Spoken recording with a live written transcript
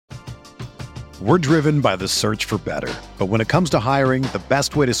We're driven by the search for better. But when it comes to hiring, the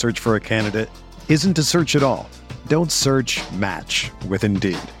best way to search for a candidate isn't to search at all. Don't search, match with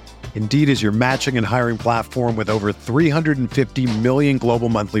Indeed. Indeed is your matching and hiring platform with over 350 million global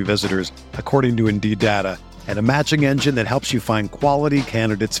monthly visitors, according to Indeed data, and a matching engine that helps you find quality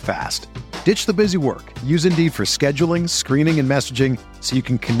candidates fast. Ditch the busy work. Use Indeed for scheduling, screening, and messaging so you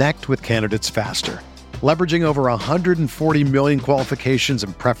can connect with candidates faster. Leveraging over 140 million qualifications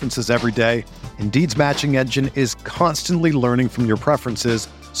and preferences every day, Indeed's matching engine is constantly learning from your preferences,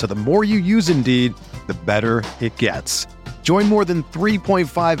 so the more you use Indeed, the better it gets. Join more than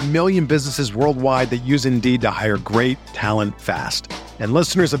 3.5 million businesses worldwide that use Indeed to hire great talent fast. And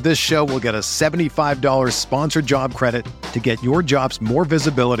listeners of this show will get a $75 sponsored job credit to get your jobs more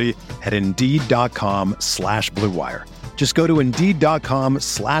visibility at Indeed.com/Blue Wire. Just go to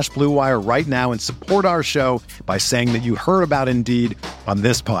Indeed.com/Blue Wire right now and support our show by saying that you heard about Indeed on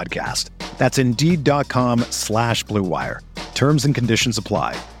this podcast. That's Indeed.com/Blue Wire. Terms and conditions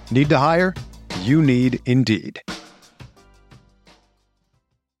apply. Need to hire? You need Indeed.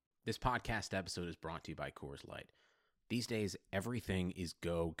 This podcast episode is brought to you by Coors Light. These days, everything is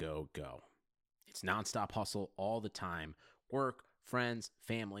go, go, go. It's nonstop hustle all the time. Work, friends,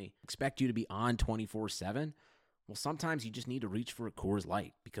 family. Expect you to be on 24/7? Well, sometimes you just need to reach for a Coors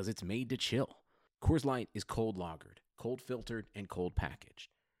Light because it's made to chill. Coors Light is cold lagered, cold filtered, and cold packaged.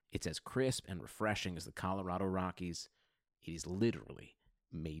 It's as crisp and refreshing as the Colorado Rockies. It is literally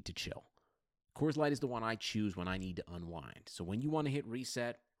made to chill. Coors Light is the one I choose when I need to unwind. So when you want to hit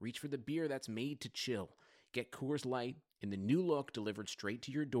reset, reach for the beer that's made to chill. Get Coors Light in the new look delivered straight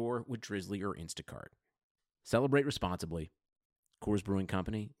to your door with Drizzly or Instacart. Celebrate responsibly. Coors Brewing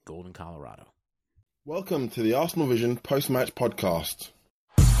Company, Golden, Colorado. Welcome to the Arsenal Vision post-match podcast.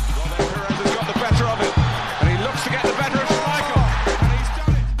 Well, Perez has got the better of it, and he looks to get the better of Schmeichel, and he's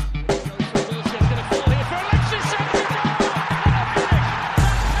done it. Wilshire's going to fall here for Alexis Henry,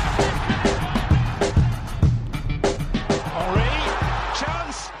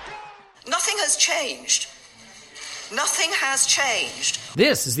 chance. Nothing has changed. Nothing has changed.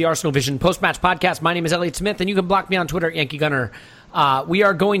 This is the Arsenal Vision post-match podcast. My name is Elliot Smith, and you can block me on Twitter at Yankee Gunner. We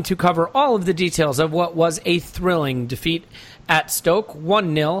are going to cover all of the details of what was a thrilling defeat at Stoke,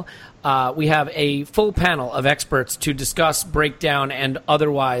 1-0. We have a full panel of experts to discuss, break down, and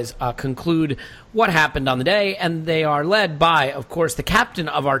otherwise conclude what happened on the day, and they are led by, of course, the captain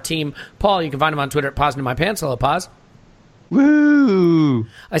of our team, Paul. You can find him on Twitter at Paz in my pants. Hello, Paz. Woo!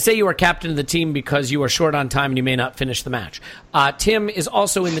 I say you are captain of the team because you are short on time and you may not finish the match. Tim is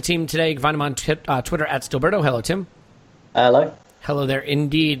also in the team today. You can find him on Twitter at Stilberto. Hello, Tim. Hello. Hello there,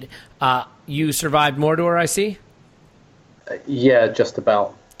 indeed. You survived Mordor, I see? Yeah, just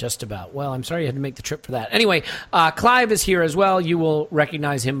about. Just about. Well, I'm sorry you had to make the trip for that. Anyway, Clive is here as well. You will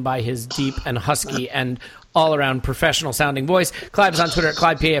recognize him by his deep and husky and all-around professional-sounding voice. Clive is on Twitter at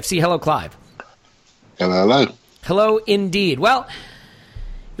ClivePAFC. Hello, Clive. Hello. Hello, indeed. Well,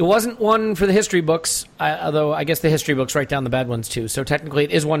 it wasn't one for the history books, although I guess the history books write down the bad ones too. So technically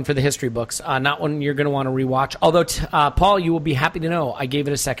it is one for the history books, not one you're going to want to rewatch. Although, Paul, you will be happy to know I gave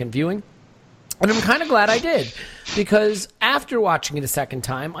it a second viewing. And I'm kind of glad I did, because after watching it a second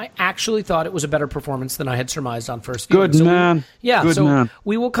time, I actually thought it was a better performance than I had surmised on first viewing. Good man.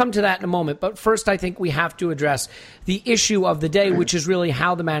 We will come to that in a moment. But first, I think we have to address the issue of the day, which is really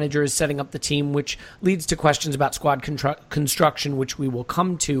how the manager is setting up the team, which leads to questions about squad construction, which we will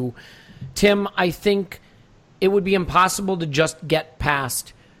come to. Tim, I think it would be impossible to just get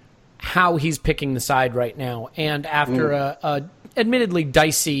past how he's picking the side right now. And after a admittedly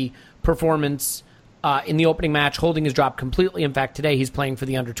dicey performance in the opening match, holding his drop completely. In fact, today he's playing for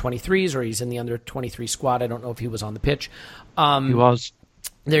the under-23s, or he's in the under-23 squad. I don't know if he was on the pitch. He was.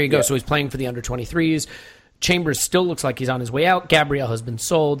 There you go. Yeah. So he's playing for the under-23s. Chambers still looks like he's on his way out. Gabriel has been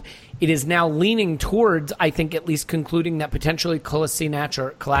sold. It is now leaning towards, I think, at least concluding that potentially Kolasinac,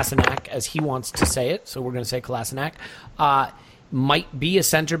 or Kolasinac, as he wants to say it, so we're going to say Kolasinac, might be a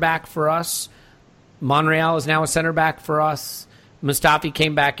center back for us. Monreal is now a center back for us. Mustafi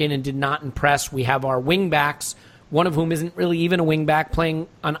came back in and did not impress. We have our wing backs, one of whom isn't really even a wing back, playing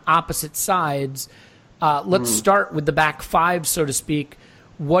on opposite sides. Let's start with the back five, so to speak.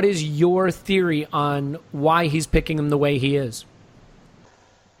 What is your theory on why he's picking them the way he is?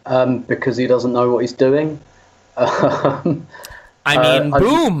 Because he doesn't know what he's doing.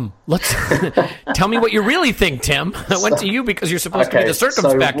 Boom! Let's tell me what you really think, Tim. I went to you because you're supposed to be the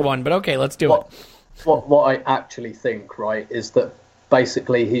circumspect one, but okay, let's do it. What I actually think, right, is that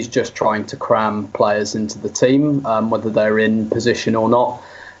basically he's just trying to cram players into the team, whether they're in position or not.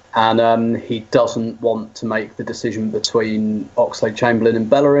 And he doesn't want to make the decision between Oxlade-Chamberlain and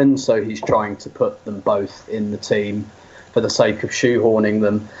Bellerin, so he's trying to put them both in the team for the sake of shoehorning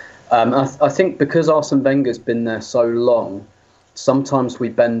them. I think because Arsene Wenger's been there so long, sometimes we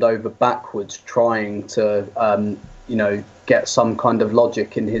bend over backwards trying to, get some kind of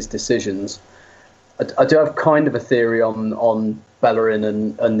logic in his decisions. I do have kind of a theory on Bellerin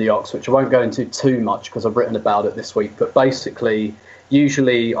and the Ox, which I won't go into too much because I've written about it this week. But basically,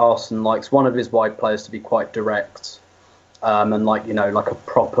 usually Arsene likes one of his wide players to be quite direct, and like a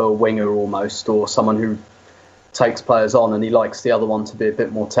proper winger almost, or someone who takes players on, and he likes the other one to be a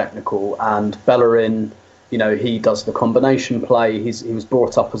bit more technical. And Bellerin, he does the combination play. He was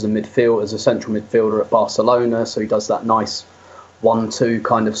brought up as a central midfielder at Barcelona, so he does that nice 1-2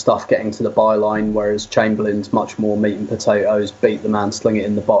 kind of stuff, getting to the byline, whereas Chamberlain's much more meat and potatoes, beat the man, sling it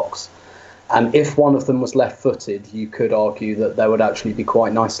in the box. And if one of them was left-footed, you could argue that they would actually be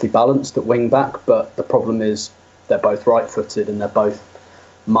quite nicely balanced at wing-back, but the problem is they're both right-footed and they're both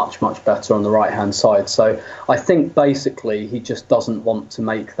much, much better on the right-hand side. So I think basically he just doesn't want to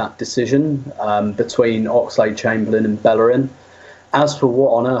make that decision between Oxlade-Chamberlain and Bellerin. As for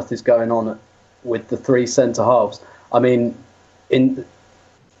what on earth is going on with the three centre-halves, I mean,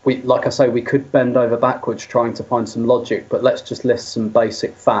 like I say, we could bend over backwards trying to find some logic, but let's just list some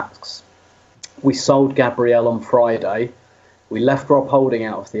basic facts. We sold Gabriel on Friday. We left Rob Holding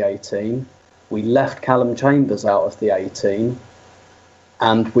out of the 18. We left Callum Chambers out of the 18.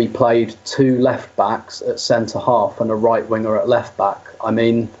 And we played two left-backs at centre-half and a right winger at left-back. I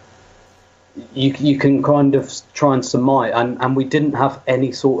mean, you can kind of try and surmise. And we didn't have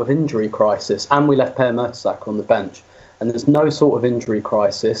any sort of injury crisis. And we left Per Mertesacker on the bench. And there's no sort of injury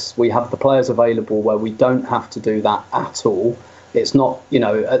crisis. We have the players available where we don't have to do that at all. It's not,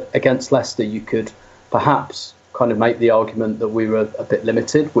 against Leicester, you could perhaps kind of make the argument that we were a bit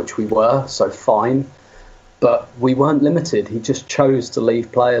limited, which we were, so fine. But we weren't limited. He just chose to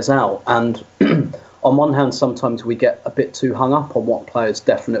leave players out. And on one hand, sometimes we get a bit too hung up on what players'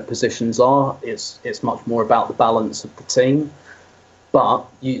 definite positions are. It's much more about the balance of the team. But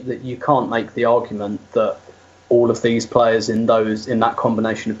you can't make the argument that all of these players in that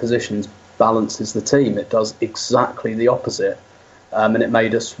combination of positions balances the team. It does exactly the opposite. And it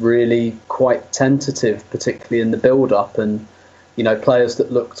made us really quite tentative, particularly in the build-up. And, players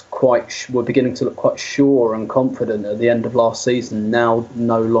that were beginning to look quite sure and confident at the end of last season now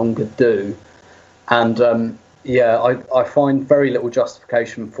no longer do. And, I find very little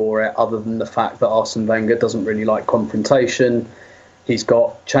justification for it other than the fact that Arsene Wenger doesn't really like confrontation. He's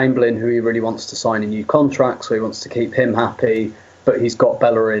got Chamberlain, who he really wants to sign a new contract, so he wants to keep him happy. But he's got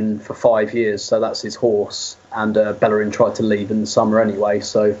Bellerin for 5 years, so that's his horse. And Bellerin tried to leave in the summer anyway,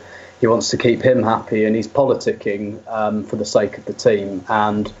 so he wants to keep him happy. And he's politicking for the sake of the team.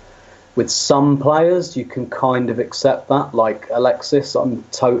 And with some players, you can kind of accept that. Like Alexis, I'm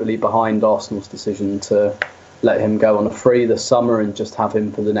totally behind Arsenal's decision to let him go on a free this summer and just have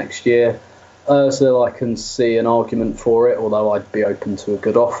him for the next year. Ozil, I can see an argument for it, although I'd be open to a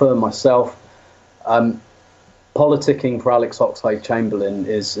good offer myself. Politicking for Alex Oxlade-Chamberlain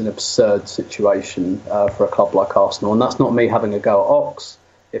is an absurd situation for a club like Arsenal, and that's not me having a go at Ox.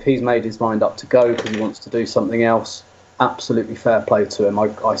 If he's made his mind up to go because he wants to do something else, absolutely fair play to him.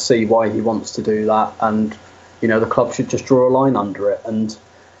 I see why he wants to do that, and the club should just draw a line under it. And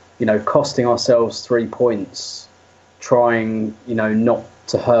costing ourselves 3 points, trying not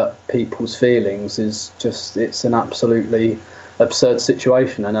to hurt people's feelings is it's an absolutely absurd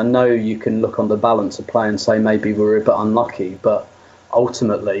situation. And I know you can look on the balance of play and say maybe we were a bit unlucky, but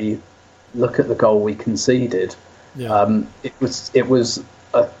ultimately look at the goal we conceded. Yeah. It was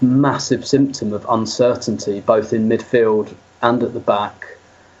a massive symptom of uncertainty both in midfield and at the back.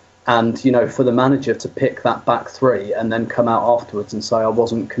 And for the manager to pick that back three and then come out afterwards and say I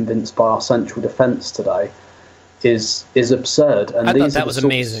wasn't convinced by our central defence today is absurd. And I thought that was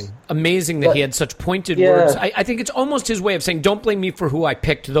amazing that he had such pointed words. I think it's almost his way of saying, don't blame me for who I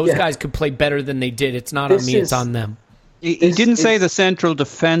picked. Those guys could play better than they did. It's not on me, it's on them. He didn't say the central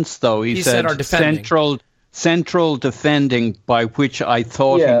defence, though. He said our defending. Central defending, by which I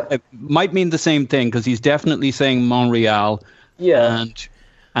thought it might mean the same thing, because he's definitely saying Monreal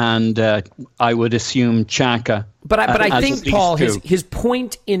and I would assume Xhaka. But I think, Paul, his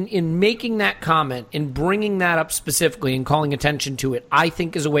point in making that comment, in bringing that up specifically and calling attention to it, I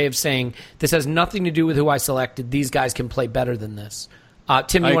think is a way of saying this has nothing to do with who I selected. These guys can play better than this.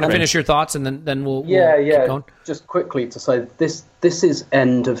 Tim, you want to finish your thoughts, and then we'll keep going? Just quickly to say, this is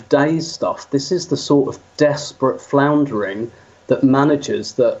end of days stuff. This is the sort of desperate floundering that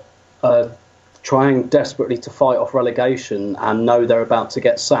managers that are trying desperately to fight off relegation and know they're about to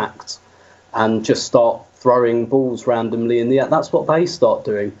get sacked and just start throwing balls randomly in the air. That's what they start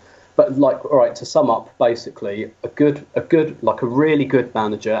doing. But all right, to sum up, basically, a really good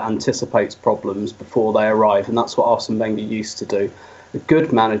manager anticipates problems before they arrive, and that's what Arsene Wenger used to do. A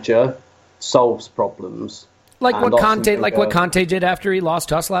good manager solves problems. Like what Conte did after he lost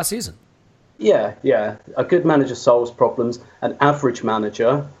to us last season. Yeah. A good manager solves problems. An average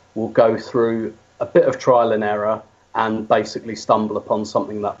manager will go through a bit of trial and error and basically stumble upon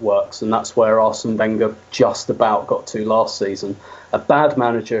something that works. And that's where Arsene Wenger just about got to last season. A bad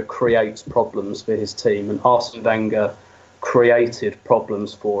manager creates problems for his team, and Arsene Wenger created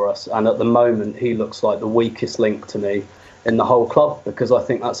problems for us. And at the moment, he looks like the weakest link to me in the whole club, because I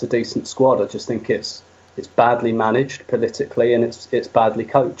think that's a decent squad. I just think it's badly managed politically, and it's badly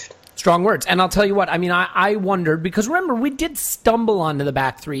coached. Strong words. And I'll tell you what, I mean, I wondered, because remember, we did stumble onto the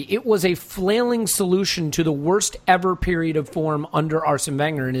back three. It was a flailing solution to the worst ever period of form under Arsene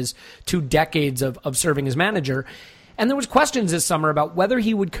Wenger in his 2 decades of serving as manager. And there was questions this summer about whether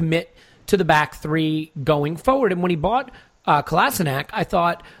he would commit to the back three going forward. And when he bought Kolasinac, I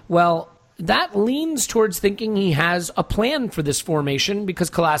thought, well, that leans towards thinking he has a plan for this formation,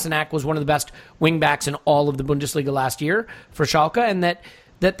 because Kolasinac was one of the best wingbacks in all of the Bundesliga last year for Schalke, and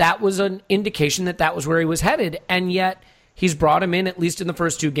that was an indication that was where he was headed. And yet he's brought him in, at least in the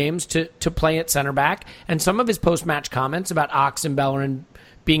first 2 games, to play at center back. And some of his post-match comments about Ox and Bellerin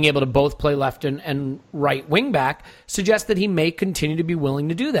being able to both play left and right wing back suggest that he may continue to be willing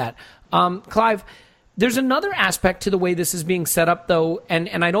to do that. Clive, there's another aspect to the way this is being set up, though,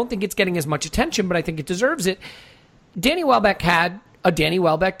 and I don't think it's getting as much attention, but I think it deserves it. Danny Welbeck had a Danny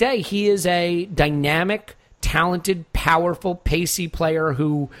Welbeck day. He is a dynamic, talented, powerful, pacey player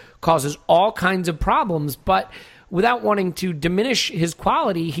who causes all kinds of problems, but without wanting to diminish his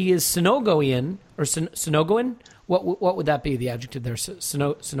quality, he is Synogoian, or Synogoan? What would that be, the adjective there?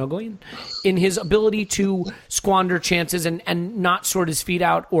 Synogoian? In his ability to squander chances and not sort his feet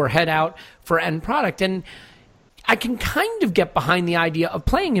out or head out for end product. And I can kind of get behind the idea of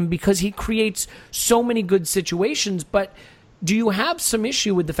playing him because he creates so many good situations, but do you have some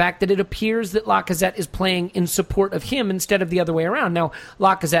issue with the fact that it appears that Lacazette is playing in support of him instead of the other way around? Now,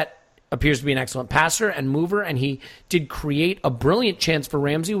 Lacazette appears to be an excellent passer and mover, and he did create a brilliant chance for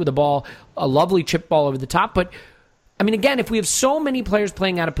Ramsey with a lovely chip ball over the top. But, I mean, again, if we have so many players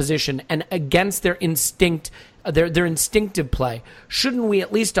playing out of position and against their instinct, their instinctive play, shouldn't we,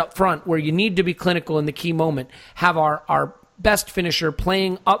 at least up front, where you need to be clinical in the key moment, have our best finisher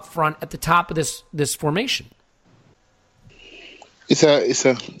playing up front at the top of this formation? It's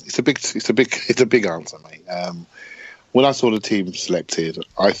a big answer, mate. When I saw the team selected,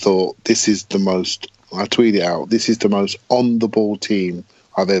 I thought I tweeted out, this is the most on the ball team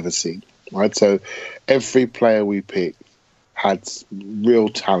I've ever seen. Right, so every player we picked had real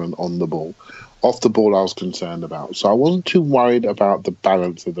talent on the ball. Off the ball, I was concerned about. So I wasn't too worried about the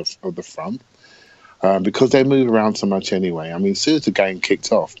balance of the front because they move around so much anyway. I mean, as soon as the game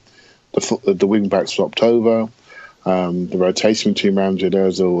kicked off, the wing back swapped over. The rotation between Ramsey and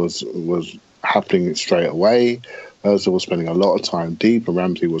Ozil was happening straight away. Ozil was spending a lot of time deep, and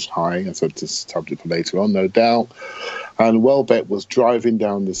Ramsey was high. And so this is subject for later on, no doubt. And Welbeck was driving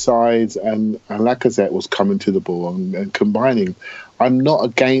down the sides, and Lacazette was coming to the ball and combining. I'm not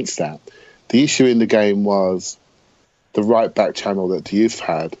against that. The issue in the game was the right back channel that the youth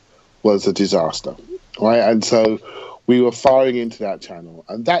had was a disaster, right? And so we were firing into that channel,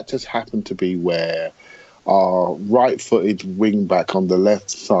 and that just happened to be where our right-footed wing-back on the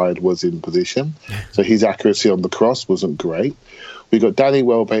left side was in position. So his accuracy on the cross wasn't great. We got Danny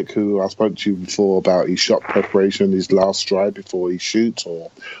Welbeck, who I spoke to you before about his shot preparation, his last stride before he shoots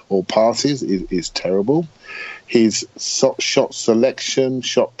or passes is terrible. His shot selection,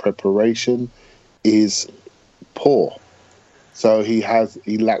 shot preparation is poor. So he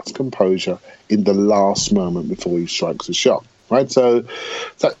lacks composure in the last moment before he strikes a shot. Right, so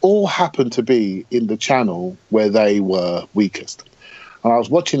that all happened to be in the channel where they were weakest. And I was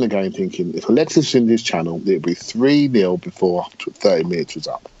watching the game thinking, if Alexis was in this channel, it would be 3-0 before 30 minutes was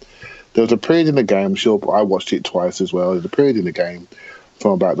up. There was a period in the game, I'm sure I watched it twice as well, there was a period in the game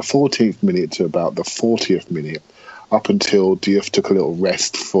from about the 14th minute to about the 40th minute, up until Diouf took a little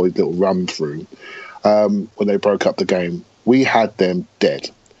rest for his little run through, when they broke up the game. We had them dead.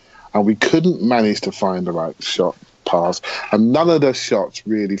 And we couldn't manage to find the right shot pass, and none of the shots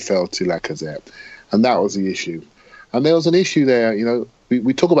really fell to Lacazette, and that was the issue. And there was an issue there, you know,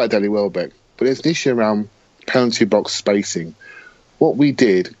 we talk about Danny Welbeck, but there's an issue around penalty box spacing. What we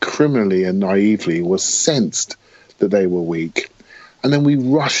did criminally and naively was sensed that they were weak, and then we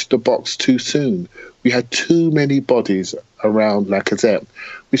rushed the box too soon. We had too many bodies around Lacazette.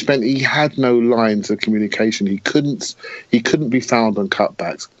 He had no lines of communication. He couldn't be found on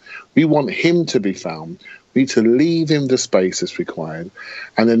cutbacks. We want him to be found. We need to leave him the space as required.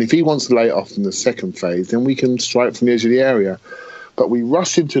 And then if he wants to lay it off in the second phase, then we can strike from the edge of the area. But we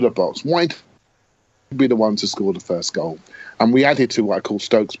rushed into the box, wanting to be the one to score the first goal. And we added to what I call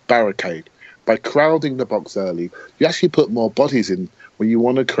Stoke's barricade. By crowding the box early, you actually put more bodies in when you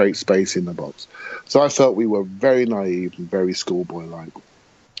want to create space in the box. So I felt we were very naive and very schoolboy-like.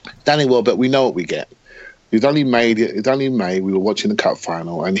 Danny Welbeck, we know what we get. It's only May, we were watching the cup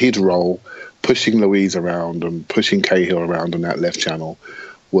final, and his role, pushing Louise around and pushing Cahill around on that left channel,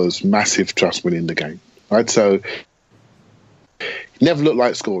 was massive trust winning the game. Right? So it never looked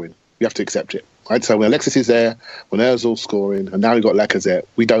like scoring. You have to accept it. Right? So when Alexis is there, when Ozil's scoring, and now we've got Lacazette,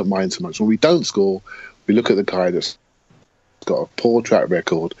 we don't mind so much. When we don't score, we look at the guy that's got a poor track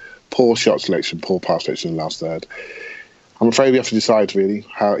record, poor shot selection, poor pass selection in the last third. I'm afraid we have to decide really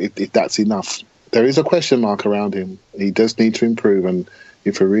if that's enough. There is a question mark around him. He does need to improve, and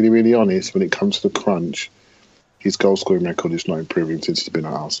if we're really, really honest, when it comes to the crunch, his goal scoring record is not improving since he's been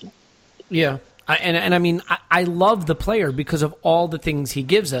at Arsenal. Yeah. And I mean, I love the player because of all the things he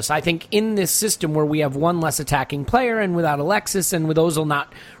gives us. I think in this system where we have one less attacking player and without Alexis and with Ozil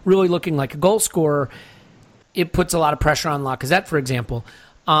not really looking like a goal scorer, it puts a lot of pressure on Lacazette, for example.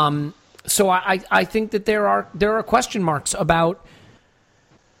 So I think that there are question marks about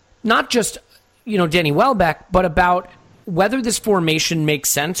not just, Danny Welbeck, but about whether this formation makes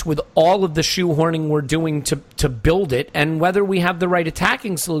sense with all of the shoehorning we're doing to build it, and whether we have the right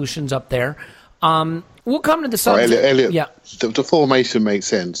attacking solutions up there. We'll come to the subject. Elliot, yeah. The formation makes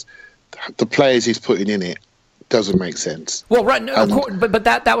sense. The players he's putting in it doesn't make sense. Well, right, no, of course, but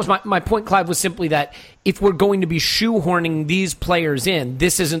that was my point, Clive, was simply that if we're going to be shoehorning these players in,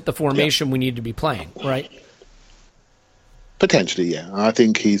 this isn't the formation we need to be playing, right? Potentially, yeah. I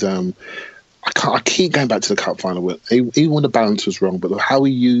think he's. I keep going back to the cup final. Even when the balance was wrong, but how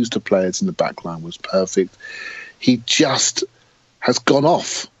he used the players in the back line was perfect. He just has gone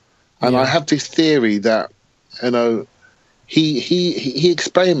off. And I have this theory that, he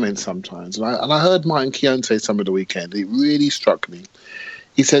experiments sometimes. And I heard Martin Keown say some of the weekend. It really struck me.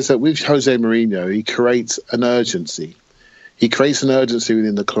 He says that with Jose Mourinho, he creates an urgency. He creates an urgency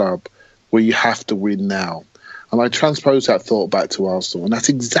within the club where you have to win now. And I transpose that thought back to Arsenal. And that's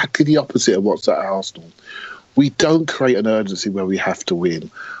exactly the opposite of what's at Arsenal. We don't create an urgency where we have to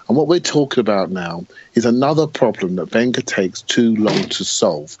win. And what we're talking about now is another problem that Wenger takes too long to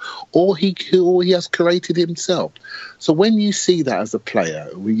solve, or he has created himself. So when you see that as a player,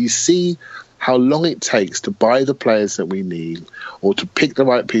 when you see how long it takes to buy the players that we need or to pick the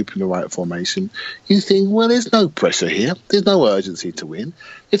right people in the right formation, you think, well, there's no pressure here. There's no urgency to win.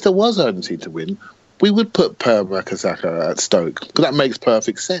 If there was urgency to win, we would put Per Mertesacker at Stoke, because that makes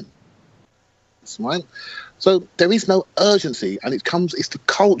perfect sense, right? So there is no urgency, and it's the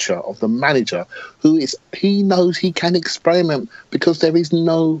culture of the manager he knows he can experiment because there is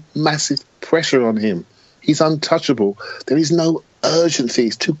no massive pressure on him. He's untouchable. There is no urgency.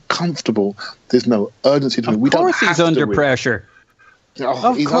 He's too comfortable. There's no urgency to win. Of course he's under pressure.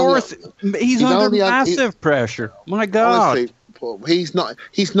 Oh, of course. He's under massive pressure. My God. Honestly, he's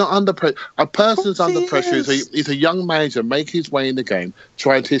not under pressure. A person's under pressure is a young manager making his way in the game,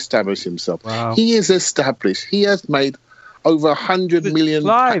 trying to establish himself. Wow. He is established. He has made over 100 million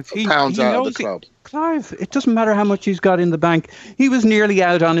pounds out of the club. Clive, it doesn't matter how much he's got in the bank. He was nearly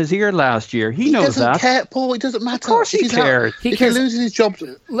out on his ear last year. He knows that. Doesn't care, Paul. It doesn't matter. Of course he cares. If he loses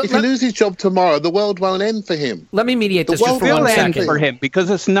his job tomorrow, the world won't end for him. Let me mediate this just for 1 second. For him,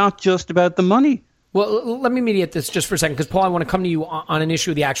 because it's not just about the money. Well, let me mediate this just for a second, because, Paul, I want to come to you on an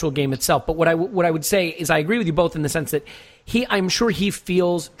issue of the actual game itself. But what I would say is I agree with you both in the sense that I'm sure he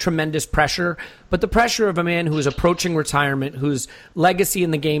feels tremendous pressure, but the pressure of a man who is approaching retirement, whose legacy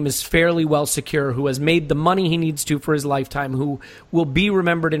in the game is fairly well secure, who has made the money he needs to for his lifetime, who will be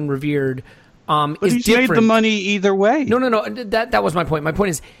remembered and revered, but is he's different. Made the money either way. No. That was my point. My point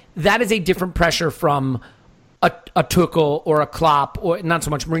is that is a different pressure from a Tuchel or a Klopp, or not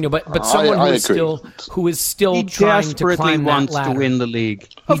so much Mourinho, but someone who is still trying to climb that ladder. He desperately wants to win the league.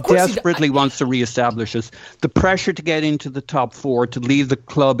 He desperately wants to reestablish us. The pressure to get into the top four, to leave the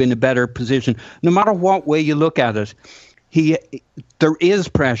club in a better position, no matter what way you look at it, there is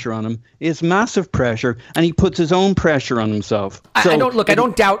pressure on him. It's massive pressure, and he puts his own pressure on himself. I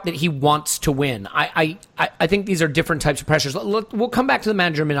don't doubt that he wants to win. I think these are different types of pressures. We'll come back to the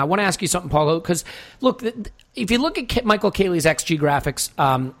manager in a minute. I want to ask you something, Paulo, because look, if you look at Michael Cayley's XG graphics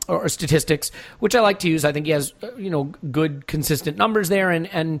or statistics, which I like to use, I think he has good consistent numbers there,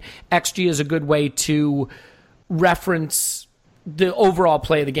 and XG is a good way to reference the overall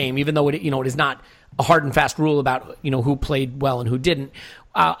play of the game, even though it is not a hard and fast rule about who played well and who didn't.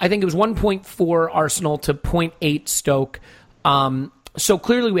 I think it was 1.4 Arsenal to 0.8 Stoke. So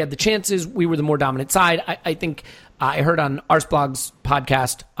clearly we had the chances. We were the more dominant side. I think I heard on Arsblog's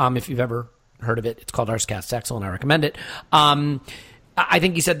podcast, if you've ever heard of it, it's called Arscast. It's excellent. I recommend it. I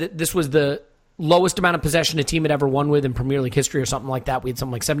think he said that this was the lowest amount of possession a team had ever won with in Premier League history or something like that. We had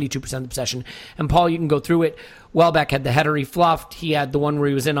something like 72% of the possession. And Paul, you can go through it. Welbeck had the header he fluffed. He had the one where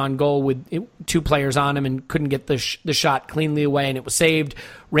he was in on goal with two players on him and couldn't get the shot cleanly away, and it was saved.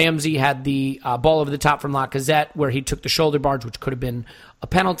 Ramsey had the ball over the top from Lacazette where he took the shoulder barge, which could have been a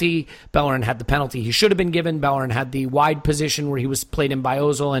penalty. Bellerin had the penalty he should have been given. Bellerin had the wide position where he was played in by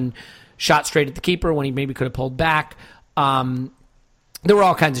Ozil and shot straight at the keeper when he maybe could have pulled back. There were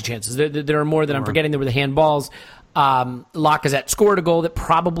all kinds of chances. There are more that I'm forgetting. There were the handballs. Lacazette scored a goal that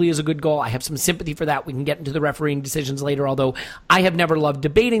probably is a good goal. I have some sympathy for that. We can get into the refereeing decisions later, although I have never loved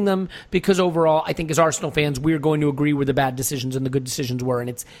debating them because overall, I think as Arsenal fans, we're going to agree where the bad decisions and the good decisions were,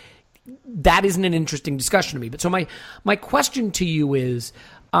 and that isn't an interesting discussion to me. But so my question to you is,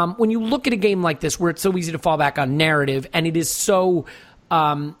 when you look at a game like this where it's so easy to fall back on narrative and it is so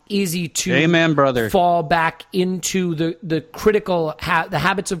easy to fall back into the critical the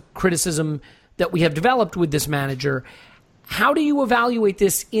habits of criticism that we have developed with this manager. How do you evaluate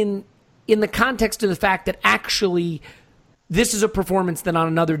this in the context of the fact that actually this is a performance that on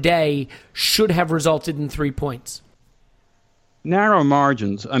another day should have resulted in 3 points? Narrow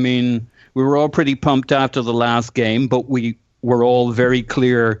margins. I mean, we were all pretty pumped after the last game, but we were all very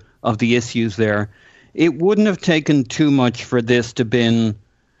clear of the issues there. It wouldn't have taken too much for this to have been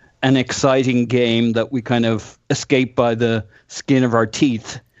an exciting game that we kind of escaped by the skin of our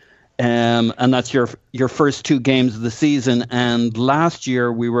teeth. And that's your first two games of the season. And last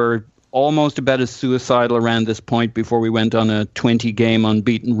year we were almost about as suicidal around this point before we went on a 20-game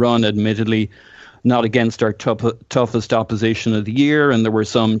unbeaten run, admittedly not against our toughest opposition of the year. And there were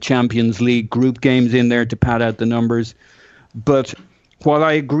some Champions League group games in there to pad out the numbers. But while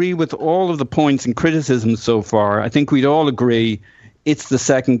I agree with all of the points and criticisms so far, I think we'd all agree it's the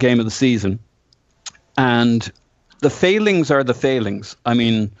second game of the season. And the failings are the failings. I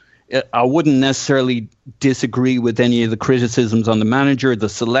mean, I wouldn't necessarily disagree with any of the criticisms on the manager, the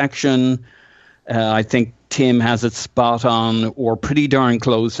selection. I think Tim has it spot on or pretty darn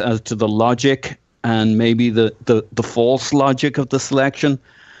close as to the logic and maybe the false logic of the selection.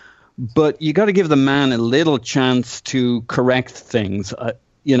 But you got to give the man a little chance to correct things.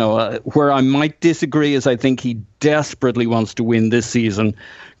 Where I might disagree is I think he desperately wants to win this season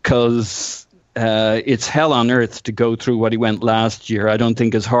because it's hell on earth to go through what he went last year. I don't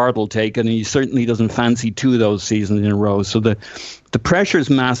think his heart will take it, and he certainly doesn't fancy two of those seasons in a row. So the pressure is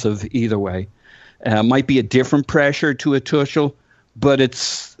massive either way. Might be a different pressure to a Tuchel, but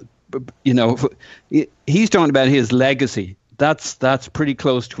it's, he's talking about his legacy. That's pretty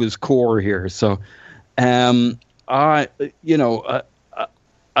close to his core here. So, I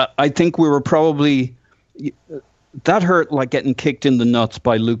think we were probably that hurt like getting kicked in the nuts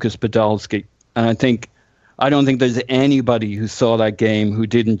by Lucas Podolski, and I don't think there's anybody who saw that game who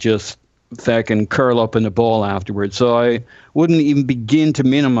didn't just fucking curl up in a ball afterwards. So I wouldn't even begin to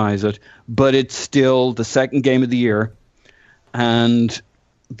minimize it, but it's still the second game of the year, and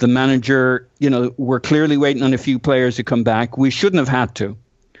the manager, we're clearly waiting on a few players to come back. We shouldn't have had to.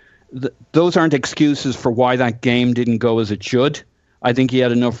 Those aren't excuses for why that game didn't go as it should. I think he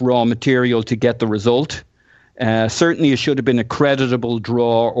had enough raw material to get the result. Certainly it should have been a creditable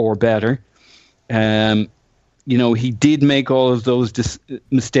draw or better. He did make all of those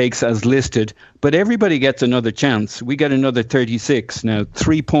mistakes as listed, but everybody gets another chance. We get another 36. Now,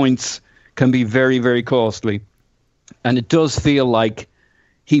 3 points can be very, very costly. And it does feel like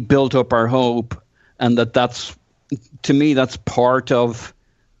he built up our hope, and that's to me, that's part of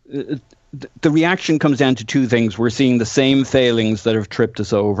the reaction comes down to two things. We're seeing the same failings that have tripped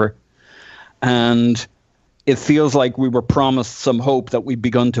us over, and it feels like we were promised some hope that we'd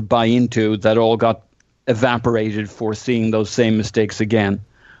begun to buy into that all got evaporated for seeing those same mistakes again.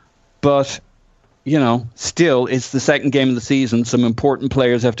 But, still, it's the second game of the season. Some important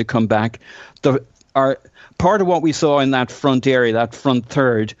players have to come back. Part of what we saw in that front area, that front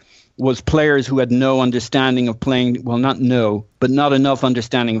third, was players who had no understanding of playing, well, not no, but not enough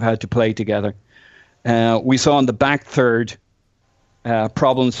understanding of how to play together. We saw in the back third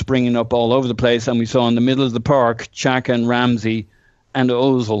problems springing up all over the place, and we saw in the middle of the park Xhaka and Ramsey and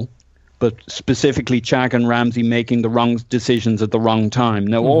Ozil, but specifically Xhaka and Ramsey making the wrong decisions at the wrong time.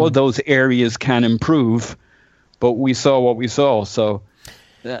 Now, all of those areas can improve, but we saw what we saw. So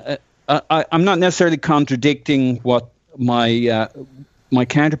I'm not necessarily contradicting what my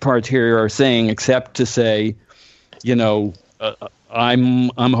counterparts here are saying, except to say,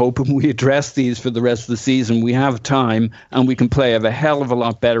 I'm hoping we address these for the rest of the season. We have time, and we can play a hell of a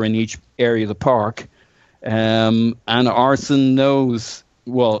lot better in each area of the park. And Arsene knows.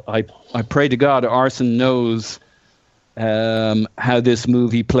 Well, I pray to God Arsene knows how this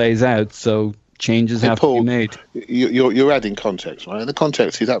movie plays out. So changes have to be made. You're adding context, right? And the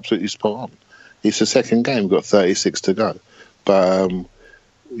context is absolutely spot on. It's the second game. We've got 36 to go, but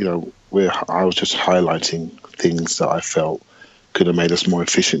I was just highlighting things that I felt could have made us more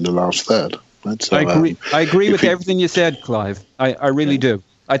efficient in the last third. Right? So, I agree with everything you said, Clive. I really do.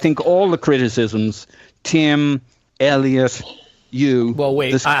 I think all the criticisms, Tim, Elliot, you. Well,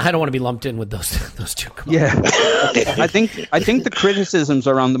 wait. I don't want to be lumped in with those two. Yeah, I think the criticisms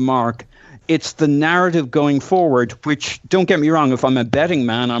are on the mark. It's the narrative going forward, which, don't get me wrong, if I'm a betting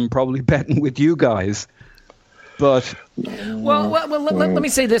man, I'm probably betting with you guys. But let me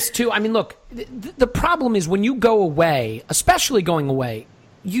say this too. I mean, look, the problem is when you go away, especially going away,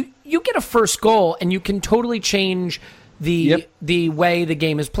 you get a first goal and you can totally change the way the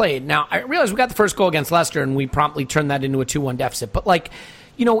game is played. Now, I realize we got the first goal against Leicester and we promptly turned that into a 2-1 deficit. But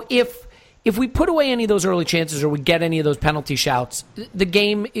if we put away any of those early chances or we get any of those penalty shouts, the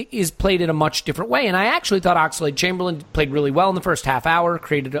game is played in a much different way. And I actually thought Oxlade-Chamberlain played really well in the first half hour,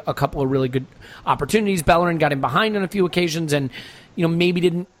 created a couple of really good opportunities. Bellerin got him behind on a few occasions and, maybe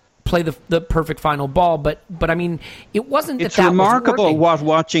didn't play the perfect final ball. But I mean, it wasn't It's remarkable what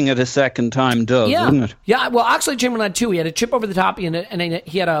watching it a second time does, isn't it? Yeah, well, Oxlade-Chamberlain had two. He had a chip over the top and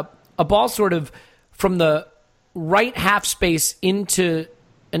he had a ball sort of from the right half space into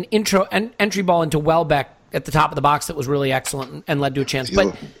an entry ball into Welbeck at the top of the box that was really excellent and led to a chance.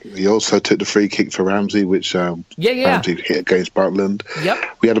 But he also took the free kick for Ramsey, which Ramsey hit against Butland.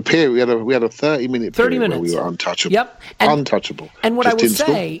 Yep. We had a period. We had a 30-minute period where we were untouchable. Yep. Untouchable. And what I would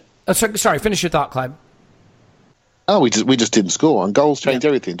say, sorry, finish your thought, Clive. Oh, we just didn't score, and goals change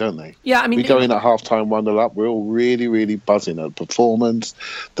everything, don't they? Yeah, I mean, we go in at halftime 1-0 up. We're all really, really buzzing at the performance,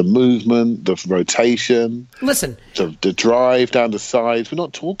 the movement, the rotation. Listen, the drive down the sides. We're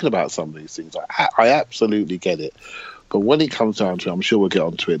not talking about some of these things. I absolutely get it, but when it comes down to it, I'm sure we'll get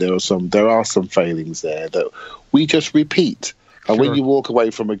onto it. There are some failings there that we just repeat, and when you walk away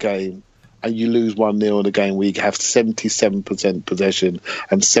from a game and you lose 1-0 in a game where you have 77% possession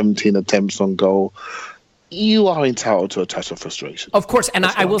and 17 attempts on goal, you are entitled to a touch of frustration. Of course, and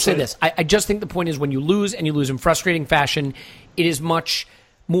I will say this. I just think the point is when you lose, and you lose in frustrating fashion, it is much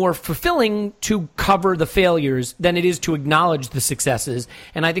more fulfilling to cover the failures than it is to acknowledge the successes.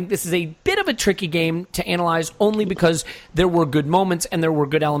 And I think this is a bit of a tricky game to analyze only because there were good moments and there were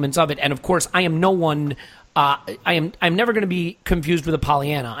good elements of it. And of course, I am no one... I'm never going to be confused with a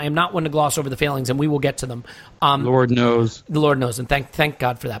Pollyanna. I am not one to gloss over the failings, and we will get to them. Lord knows. The Lord knows, and thank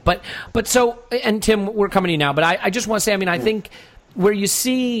God for that. But so, and Tim, we're coming to you now, but I just want to say, I mean, I think where you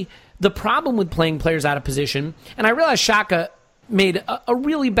see the problem with playing players out of position, and I realize Xhaka made a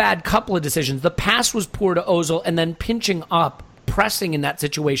really bad couple of decisions. The pass was poor to Ozil, and then pinching up, pressing in that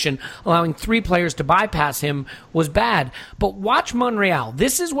situation, allowing three players to bypass him was bad. But watch Monreal.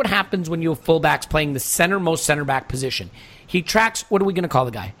 This is what happens when you have fullbacks playing the centermost center back position. He tracks, what are we going to call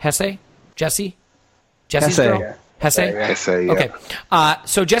the guy? Hesse? Jesse's Hesse. girl? Yeah. Hesse? Okay.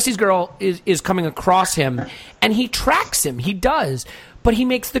 So Jesse's girl is coming across him, and he tracks him. He does. But he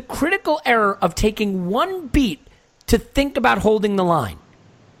makes the critical error of taking one beat to think about holding the line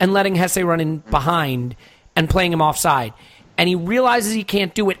and letting Hesse run in behind and playing him offside. And he realizes he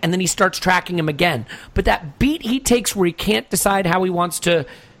can't do it, and then he starts tracking him again. But that beat he takes where he can't decide how he wants to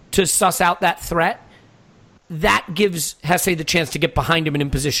suss out that threat, that gives Hesse the chance to get behind him and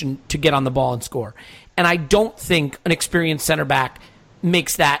in position to get on the ball and score. And I don't think an experienced center back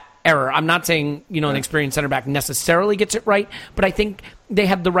makes that error. I'm not saying, an experienced center back necessarily gets it right, but I think they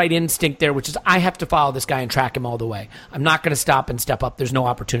have the right instinct there, which is I have to follow this guy and track him all the way. I'm not going to stop and step up. There's no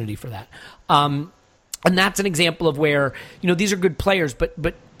opportunity for that. And that's an example of where, these are good players,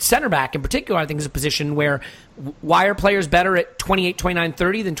 but center back in particular, I think, is a position where why are players better at 28, 29,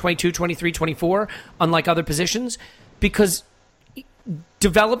 30 than 22, 23, 24, unlike other positions? Because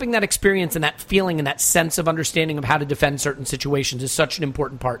developing that experience and that feeling and that sense of understanding of how to defend certain situations is such an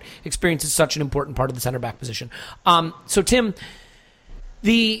important part. Experience is such an important part of the center back position. So, Tim,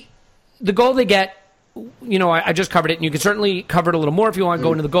 the goal they get, I just covered it, and you can certainly cover it a little more if you want to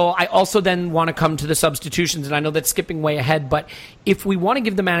go into the goal. I also then want to come to the substitutions, and I know that's skipping way ahead, but if we want to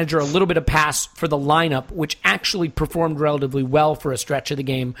give the manager a little bit of pass for the lineup, which actually performed relatively well for a stretch of the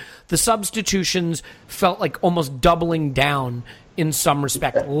game, the substitutions felt like almost doubling down in some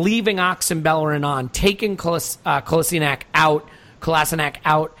respect, leaving Ox and Bellerin on, taking Kolasinac out,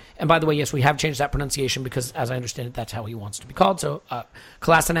 and by the way, yes, we have changed that pronunciation because, as I understand it, that's how he wants to be called, so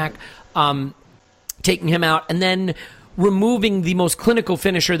Kolasinac, taking him out, and then removing the most clinical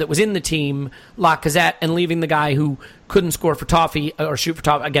finisher that was in the team, Lacazette, and leaving the guy who couldn't score for toffee or shoot for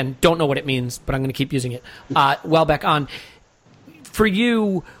toffee. Again, don't know what it means, but I'm going to keep using it. Welbeck on. For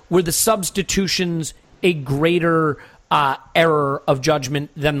you, were the substitutions a greater error of judgment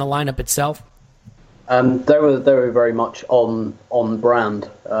than the lineup itself? They were very much on brand.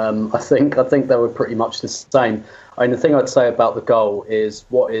 I think they were pretty much the same. I mean, the thing I'd say about the goal is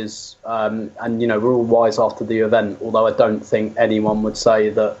we're all wise after the event, although I don't think anyone would say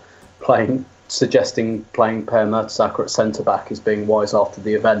that suggesting playing Per Mertesacker at centre-back is being wise after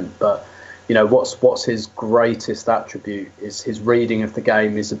the event. But, what's his greatest attribute is his reading of the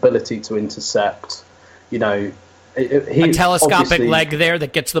game, his ability to intercept, a telescopic leg there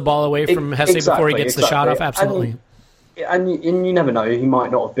that gets the ball away from Hesse before he gets the shot off, absolutely. And you never know, he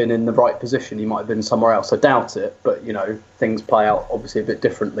might not have been in the right position, he might have been somewhere else. I doubt it, but things play out obviously a bit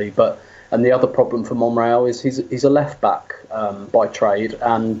differently. And the other problem for Monreal is he's a left back by trade,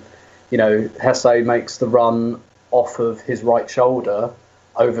 and Hesse makes the run off of his right shoulder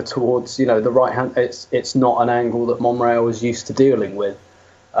over towards the right hand. It's not an angle that Monreal is used to dealing with,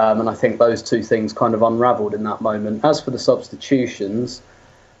 and I think those two things kind of unravelled in that moment. As for the substitutions,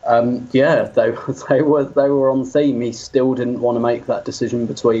 they were on theme. He still didn't want to make that decision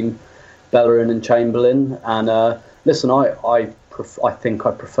between Bellerin and Chamberlain. And listen, I think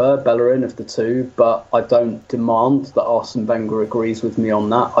I prefer Bellerin of the two, but I don't demand that Arsene Wenger agrees with me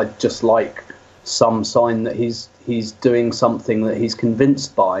on that. I'd just like some sign that he's doing something that he's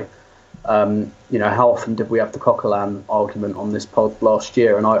convinced by. How often did we have the Coquelin argument on this pod last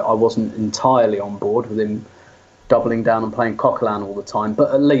year? And I wasn't entirely on board with him doubling down and playing Coquelin all the time,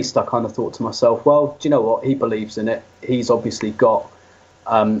 but at least I kind of thought to myself, well, do you know what? He believes in it. He's obviously got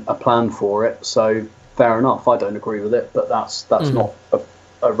a plan for it, so fair enough. I don't agree with it, but that's not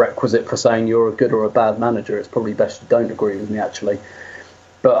a requisite for saying you're a good or a bad manager. It's probably best you don't agree with me, actually.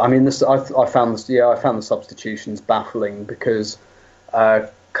 But I mean, I found the substitutions baffling because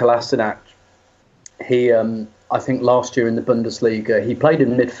Kolasinac, I think last year in the Bundesliga, he played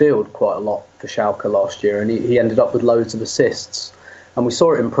in midfield quite a lot for Schalke last year, and he ended up with loads of assists. And we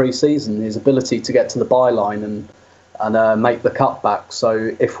saw it in pre-season, his ability to get to the byline and make the cutback.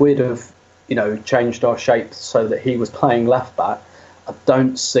 So if we'd have, changed our shape so that he was playing left back, I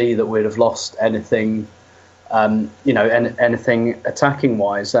don't see that we'd have lost anything, anything attacking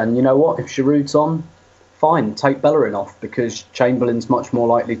wise. And you know what? If Giroud's on, fine, take Bellerin off, because Chamberlain's much more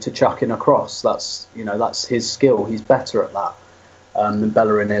likely to chuck in a cross. That's his skill. He's better at that than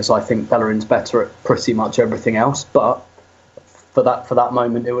Bellerin is. I think Bellerin's better at pretty much everything else, but for that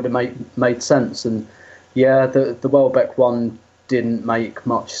moment it would have made sense. And yeah, the Welbeck one didn't make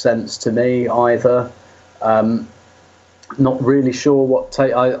much sense to me either. Not really sure what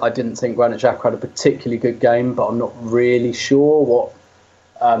I didn't think Granit Xhaka had a particularly good game, but I'm not really sure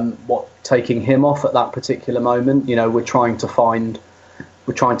what taking him off at that particular moment. We're trying to find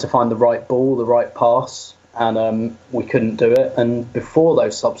the right ball, the right pass, and we couldn't do it. And before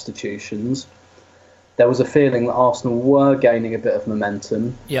those substitutions, there was a feeling that Arsenal were gaining a bit of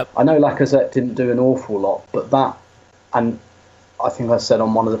momentum. Yep. I know Lacazette didn't do an awful lot, but that, and I think I said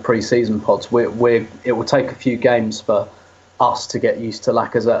on one of the pre-season pods, it will take a few games for us to get used to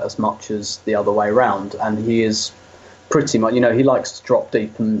Lacazette as much as the other way around, and he is pretty much, he likes to drop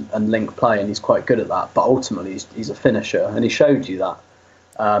deep and link play, and he's quite good at that. But ultimately, he's a finisher, and he showed you that.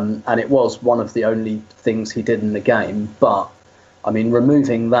 And it was one of the only things he did in the game. But, I mean,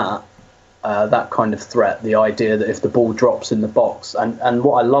 removing that kind of threat, the idea that if the ball drops in the box, and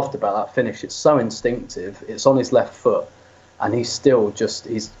what I loved about that finish, it's so instinctive, it's on his left foot, and he's still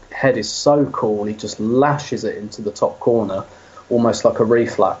his head is so cool, he just lashes it into the top corner, almost like a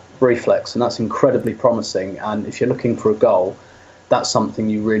reflex, and that's incredibly promising. And if you're looking for a goal, that's something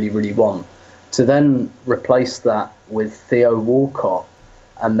you really, really want. To then replace that with Theo Walcott,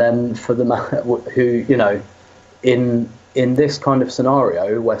 and then for the man who, in this kind of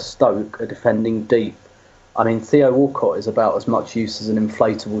scenario where Stoke are defending deep, I mean, Theo Walcott is about as much use as an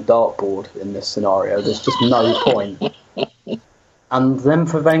inflatable dartboard in this scenario. There's just no point. And then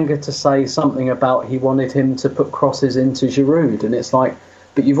for Wenger to say something about he wanted him to put crosses into Giroud, and it's like,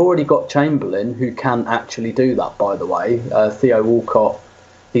 but you've already got Chamberlain, who can actually do that, by the way. Theo Walcott,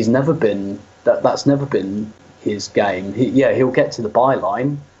 he's never been, that's never been his game. He'll get to the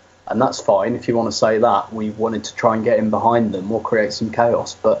byline, and that's fine if you want to say that. We wanted to try and get him behind them or create some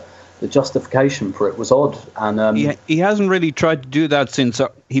chaos, but the justification for it was odd. And he hasn't really tried to do that since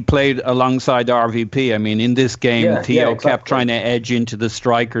he played alongside RVP. I mean, in this game, Theo kept trying to edge into the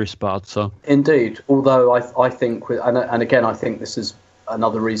striker spot. So indeed, although I think, and again, I think this is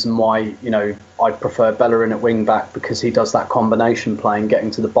another reason why, you know, I prefer Bellerin at wing back, because he does that combination playing, getting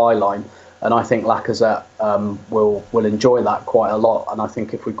to the byline. And I think Lacazette will enjoy that quite a lot. And I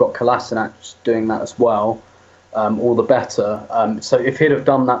think if we've got Kolasinac doing that as well, all the better. So if he'd have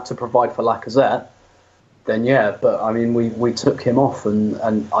done that to provide for Lacazette, then yeah. But I mean, we took him off, and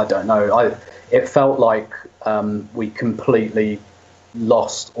I don't know. It felt like we completely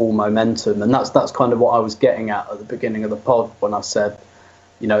lost all momentum, and that's kind of what I was getting at the beginning of the pod when I said,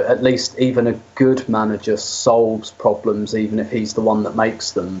 you know, at least even a good manager solves problems, even if he's the one that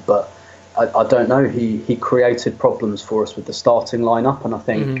makes them. But I don't know. He created problems for us with the starting lineup, and I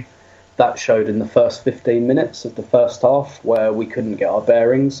think that showed in the first 15 minutes of the first half where we couldn't get our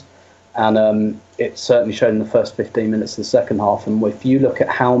bearings, and it certainly showed in the first 15 minutes of the second half. And if you look at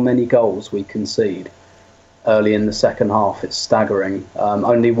how many goals we concede early in the second half, it's staggering.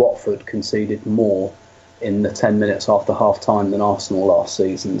 Only Watford conceded more in the 10 minutes after half time than Arsenal last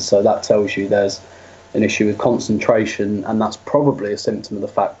season. So that tells you there's an issue with concentration, and that's probably a symptom of the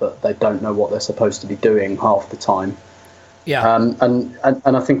fact that they don't know what they're supposed to be doing half the time. Yeah. And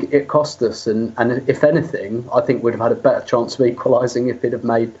I think it cost us, and if anything, I think we'd have had a better chance of equalising if it had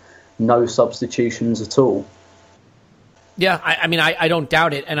made no substitutions at all. Yeah, I mean, I don't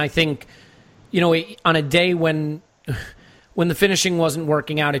doubt it, and I think, you know, on a day when the finishing wasn't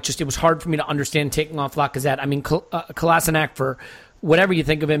working out, it was hard for me to understand taking off Lacazette. I mean, Kolasinac, for whatever you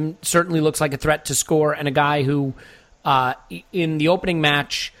think of him, certainly looks like a threat to score, and a guy who, in the opening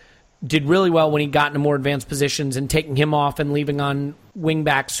match, did really well when he got into more advanced positions, and taking him off and leaving on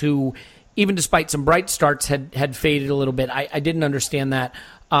wing-backs who, even despite some bright starts, had faded a little bit. I didn't understand that.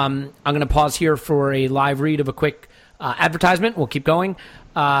 I'm going to pause here for a live read of a quick advertisement. We'll keep going.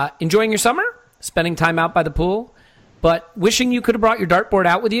 Enjoying your summer? Spending time out by the pool? But wishing you could have brought your dartboard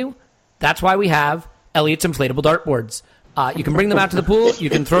out with you? That's why we have Elliot's Inflatable Dartboards. You can bring them out to the pool.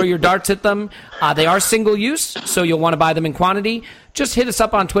 You can throw your darts at them. They are single use, so you'll want to buy them in quantity. Just hit us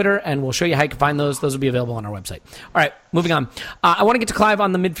up on Twitter, and we'll show you how you can find those. Those will be available on our website. All right, moving on. I want to get to Clive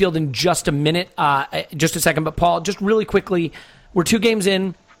on the midfield in just a minute, just a second. But, Paul, just really quickly, we're 2 games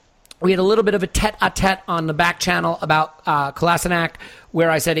in. We had a little bit of a tete-a-tete on the back channel about Kolasinac,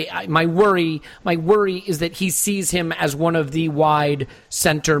 where I said my worry is that he sees him as one of the wide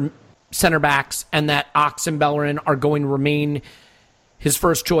center backs, and that Ox and Bellerin are going to remain his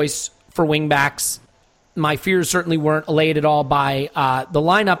first choice for wing backs. My fears certainly weren't allayed at all by the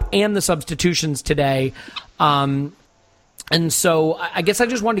lineup and the substitutions today. And so I guess I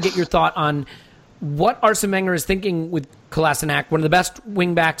just wanted to get your thought on what Arsene Wenger is thinking with Kolasinac, one of the best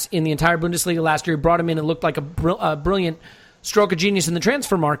wing backs in the entire Bundesliga last year. He brought him in and looked like a brilliant stroke of genius in the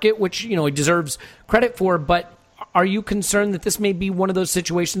transfer market, which, you know, he deserves credit for. But are you concerned that this may be one of those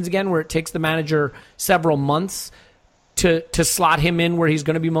situations again where it takes the manager several months to slot him in where he's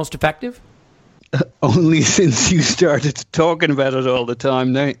going to be most effective? Only since you started talking about it all the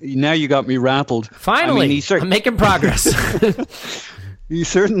time. Now you got me rattled. Finally, I mean, I'm making progress. He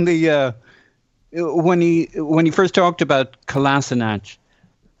certainly, when he first talked about Kolasinac,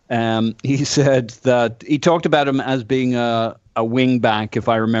 he said that he talked about him as being a wing back, if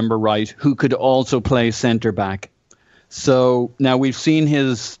I remember right, who could also play centre back. So now we've seen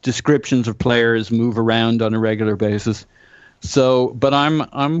his descriptions of players move around on a regular basis. So, but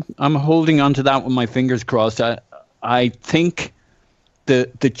I'm holding on to that with my fingers crossed. I think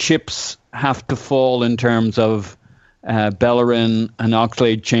the chips have to fall in terms of Bellerin and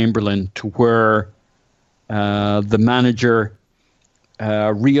Oxlade-Chamberlain to where the manager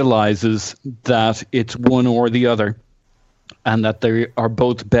realizes that it's one or the other, and that they are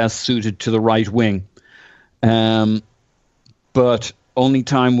both best suited to the right wing. But only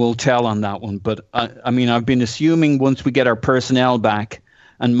time will tell on that one. But I mean, I've been assuming once we get our personnel back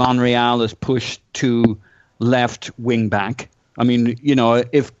and Monreal is pushed to left wing back. I mean, you know,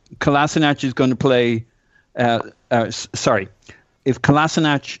 if Kolasinac is going to play, if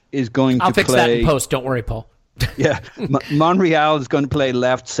Kolasinac is going I'll to play, fix that in post. Don't worry, Paul. Yeah, Monreal is going to play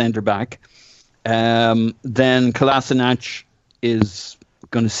left centre back, then Kolasinac is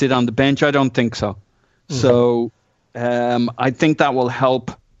going to sit on the bench? I don't think so. Mm-hmm. So I think that will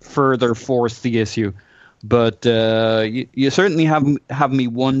help further force the issue. But you certainly have me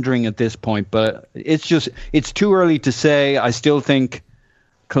wondering at this point. But it's too early to say. I still think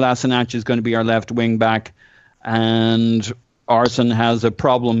Kolasinac is going to be our left wing back, and Arsene has a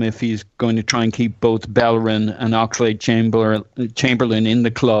problem if he's going to try and keep both Bellerin and Oxlade-Chamberlain in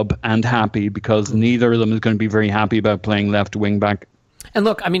the club and happy, because neither of them is going to be very happy about playing left wing back. And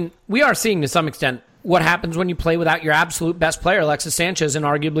look, I mean, we are seeing to some extent what happens when you play without your absolute best player, Alexis Sanchez, and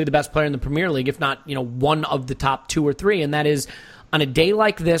arguably the best player in the Premier League, if not, one of the top 2 or 3. And that is, on a day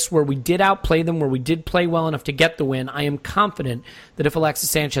like this where we did outplay them, where we did play well enough to get the win, I am confident that if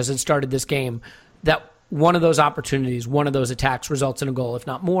Alexis Sanchez had started this game, that one of those opportunities, one of those attacks results in a goal, if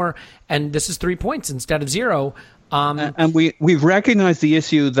not more. And this is 3 points instead of 0. And we've recognized the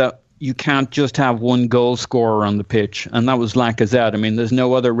issue that you can't just have one goal scorer on the pitch, and that was Lacazette. I mean, there's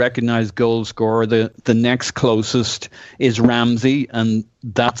no other recognized goal scorer. The next closest is Ramsey, and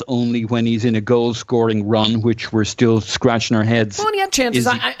that's only when he's in a goal-scoring run, which we're still scratching our heads. Well, and he had chances.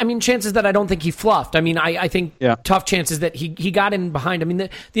 I mean, chances that I don't think he fluffed. I mean, I think tough chances that he got in behind. I mean,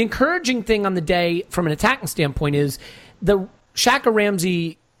 the encouraging thing on the day from an attacking standpoint is the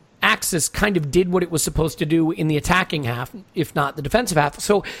Xhaka-Ramsey axis kind of did what it was supposed to do in the attacking half, if not the defensive half.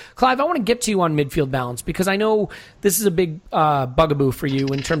 So, Clive, I want to get to you on midfield balance, because I know this is a big bugaboo for you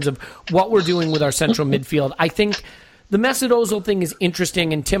in terms of what we're doing with our central midfield. I think the Mesut Ozil thing is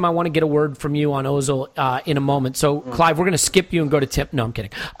interesting, and Tim, I want to get a word from you on Ozil in a moment. So, Clive, we're going to skip you and go to Tim. No, I'm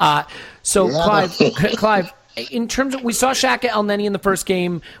kidding. Clive, in terms of, we saw Xhaka El-Neni in the first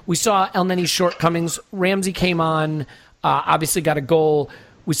game. We saw El-Neni's shortcomings. Ramsey came on, obviously got a goal.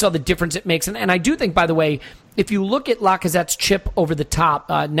 We saw the difference it makes. And I do think, by the way, if you look at Lacazette's chip over the top,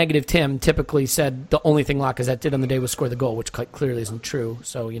 Negative Tim typically said the only thing Lacazette did on the day was score the goal, which clearly isn't true.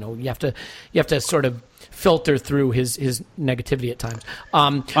 So, you have to sort of filter through his negativity at times.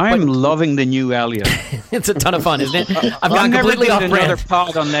 I'm loving the new Elliot. It's a ton of fun, isn't it? I've gone completely off brand. Another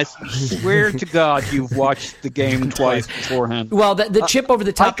pod unless you swear to God you've watched the game twice beforehand. Well, the chip over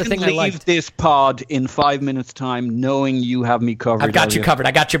the top, the thing I liked. I can leave this pod in 5 minutes' time knowing you have me covered. I've got you covered.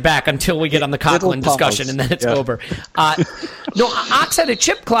 I got your back until we get on the Coughlin discussion, and then it's over. No, Ox had a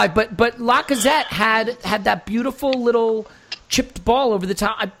chip, Clive, but Lacazette had that beautiful little chipped ball over the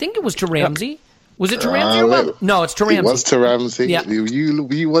top. I think it was to Ramsey. Was it to Ramsey or what? No, it's to Ramsey. It was to Ramsey. Yeah.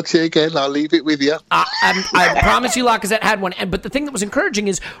 You watch it again. I'll leave it with you. I promise you Lacazette had one. But the thing that was encouraging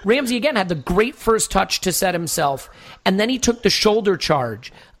is Ramsey, again, had the great first touch to set himself. And then he took the shoulder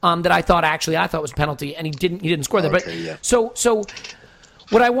charge that I thought was a penalty. And he didn't score there. Okay, but So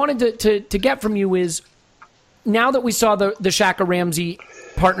what I wanted to get from you is, now that we saw the Xhaka-Ramsey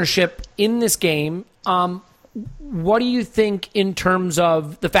partnership in this game, what do you think in terms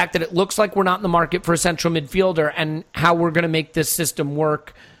of the fact that it looks like we're not in the market for a central midfielder, and how we're going to make this system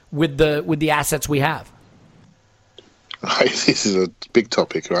work with the assets we have? This is a big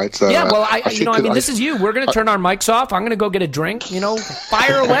topic, right? So, yeah, well, this is you. We're going to turn our mics off. I'm going to go get a drink.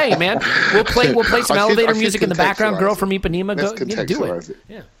 Fire away, man. We'll play some elevator music in the background. Girl from Ipanema, do it.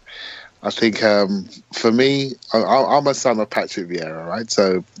 Yeah. I think for me, I'm a son of Patrick Vieira, right?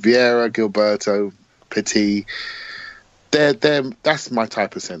 So Vieira, Gilberto, Petit, that's my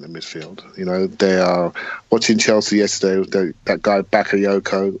type of centre midfield. They are watching Chelsea yesterday. That guy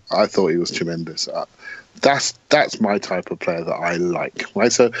Bakayoko, I thought he was tremendous. That's my type of player that I like,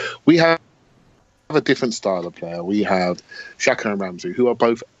 right? So we have a different style of player. We have Xhaka and Ramsey, who are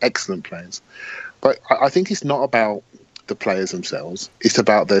both excellent players. But I think it's not about the players themselves. It's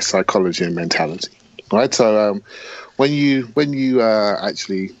about their psychology and mentality, right? So when you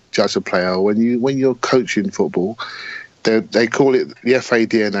actually judge a player, when you're coaching football, they call it the FA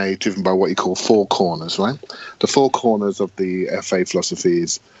DNA, driven by what you call 4 corners, right? The 4 corners of the FA philosophy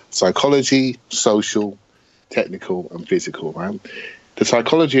is psychology, social, technical, and physical, right? The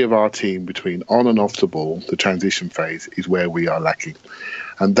psychology of our team between on and off the ball, the transition phase, is where we are lacking,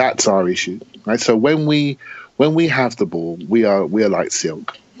 and that's our issue, right? So when we have the ball, we are like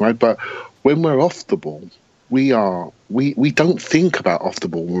silk, right? But when we're off the ball, we don't think about off the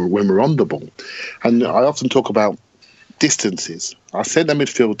ball when we're on the ball. And I often talk about distances. Our centre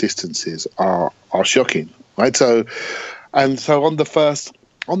midfield distances are shocking, right? So on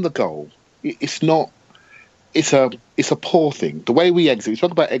the goal, it's a poor thing. The way we exit, we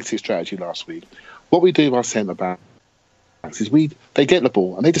talked about exit strategy last week. What we do with our centre back is they get the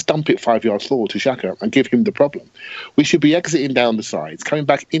ball and they just dump it 5 yards forward to Xhaka and give him the problem. We should be exiting down the sides, coming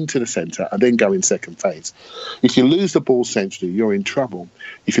back into the centre and then going second phase. If you lose the ball centrally, you're in trouble.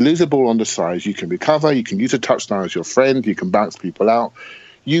 If you lose the ball on the sides, you can recover, you can use a touchdown as your friend, you can bounce people out,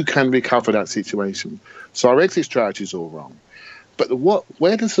 you can recover that situation. So our exit strategy is all wrong. But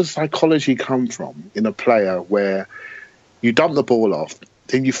where does the psychology come from in a player where you dump the ball off,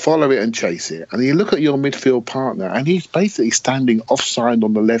 then you follow it and chase it, and you look at your midfield partner and he's basically standing offside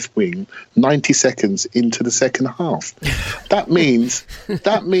on the left wing 90 seconds into the second half. That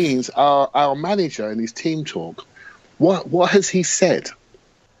means our manager and his team talk, what has he said?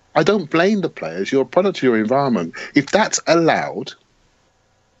 I don't blame the players. You're a product of your environment. If that's allowed,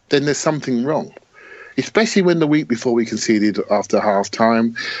 then there's something wrong. Especially when the week before we conceded after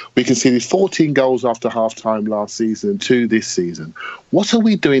half-time. We conceded 14 goals after half-time last season and 2 this season. What are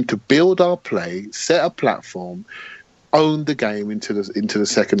we doing to build our play, set a platform, own the game into the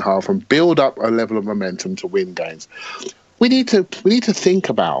second half and build up a level of momentum to win games? We need to think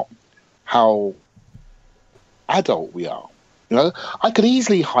about how adult we are. I could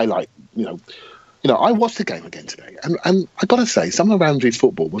easily highlight, I watched the game again today, and I got to say, some of Ramsey's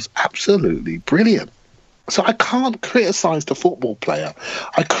football was absolutely brilliant. So I can't criticise the football player.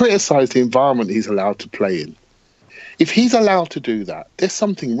 I criticise the environment he's allowed to play in. If he's allowed to do that, there's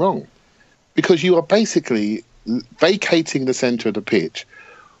something wrong, because you are basically vacating the centre of the pitch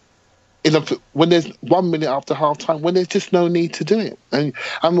when there's 1 minute after half time, when there's just no need to do it. And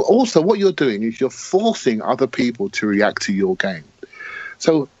also what you're doing is you're forcing other people to react to your game.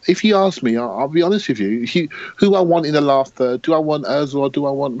 So if you ask me, I'll be honest with you, who I want in the last third, do I want Ozil or do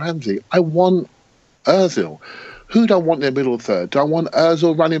I want Ramsey? I want Ozil. Who do I want in the middle third? Do I want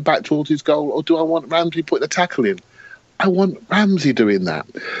Ozil running back towards his goal, or do I want Ramsey putting a tackle in? I want Ramsey doing that.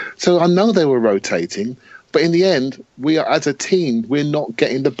 So I know they were rotating, but in the end, as a team, we're not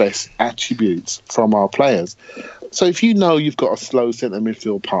getting the best attributes from our players. So if you know you've got a slow centre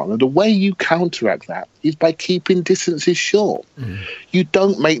midfield partner, the way you counteract that is by keeping distances short. You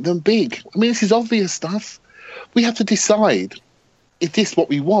don't make them big. I mean, this is obvious stuff. We have to decide, is this what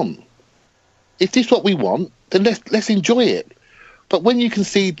we want? If this is what we want, then let's enjoy it. But when you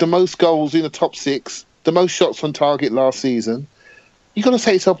concede the most goals in the top 6, the most shots on target last season, you've got to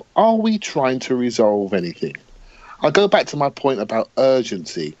say to yourself, are we trying to resolve anything? I'll go back to my point about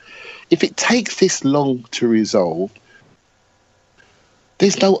urgency. If it takes this long to resolve,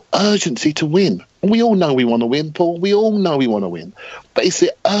 there's no urgency to win. And we all know we want to win, Paul. We all know we want to win. But it's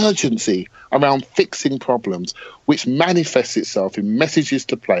the urgency around fixing problems which manifests itself in messages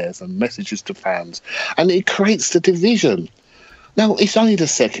to players and messages to fans. And it creates the division. Now, it's only the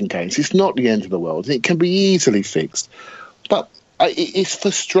second game. So it's not the end of the world. It can be easily fixed. But it's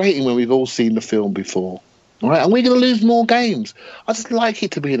frustrating when we've all seen the film before. All right, and we're going to lose more games. I just like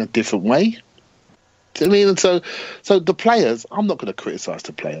it to be in a different way. Do you know what I mean? And so the players, I'm not going to criticise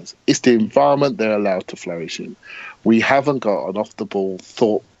the players. It's the environment they're allowed to flourish in. We haven't got an off-the-ball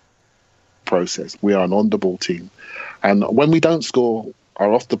thought process. We are an on-the-ball team. And when we don't score,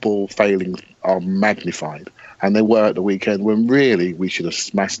 our off-the-ball failings are magnified. And they were at the weekend when really we should have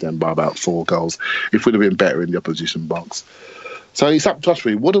smashed them by about 4 goals if we'd have been better in the opposition box. So it's up to us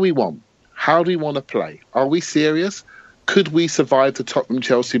really. What do we want? How do we want to play? Are we serious? Could we survive the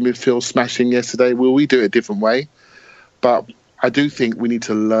Tottenham-Chelsea midfield smashing yesterday? Will we do it a different way? But I do think we need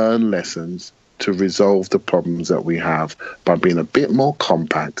to learn lessons to resolve the problems that we have by being a bit more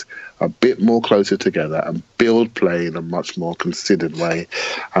compact, a bit more closer together, and build play in a much more considered way.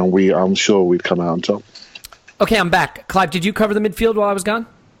 And I'm sure we'd come out on top. Okay, I'm back. Clive, did you cover the midfield while I was gone?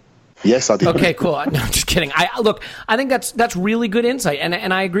 Yes, I did. Okay, cool. No, I'm just kidding. I think that's really good insight,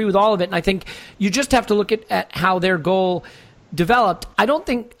 and I agree with all of it. And I think you just have to look at how their goal developed. Look,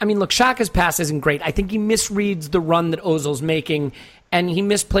 Xhaka's pass isn't great. I think he misreads the run that Ozil's making, and he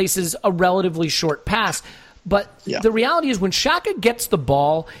misplaces a relatively short pass. But the reality is when Xhaka gets the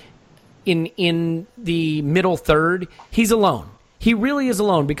ball in the middle third, he's alone. He really is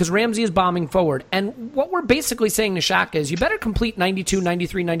alone because Ramsey is bombing forward. And what we're basically saying to Xhaka is you better complete 92,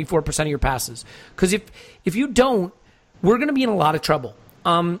 93, 94% of your passes. Because if you don't, we're going to be in a lot of trouble.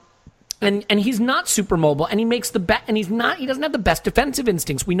 And he's not super mobile, and he makes and he doesn't have the best defensive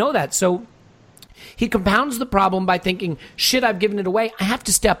instincts. We know that. So he compounds the problem by thinking, shit, I've given it away. I have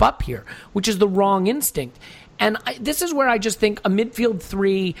to step up here, which is the wrong instinct. And this is where I just think a midfield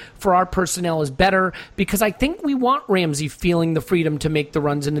 3 for our personnel is better, because I think we want Ramsey feeling the freedom to make the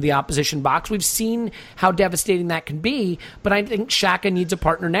runs into the opposition box. We've seen how devastating that can be, but I think Xhaka needs a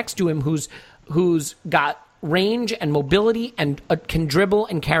partner next to him who's got range and mobility and can dribble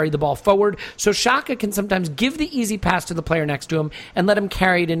and carry the ball forward. So Xhaka can sometimes give the easy pass to the player next to him and let him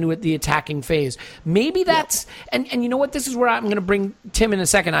carry it into the attacking phase. Maybe that's and you know what? This is where I'm going to bring Tim in a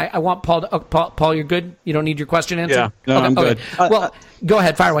second. I want Paul. Paul, you're good. You don't need your question answered. Yeah, no, okay, I'm good. Well, go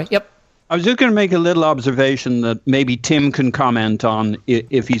ahead. Fire away. Yep. I was just going to make a little observation that maybe Tim can comment on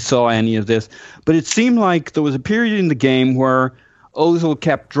if he saw any of this. But it seemed like there was a period in the game where Ozil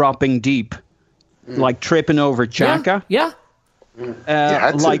kept dropping deep, like tripping over Xhaka. Yeah.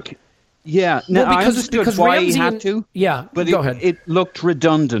 Now, I understood why he had to. Yeah, but go ahead. It looked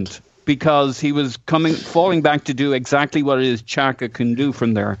redundant because he was falling back to do exactly what it is Xhaka can do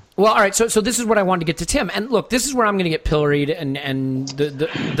from there. Well, all right, so this is what I wanted to get to Tim. And look, this is where I'm going to get pilloried, and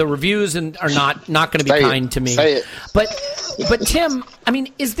the reviews are not going to be kind to me. But Tim, I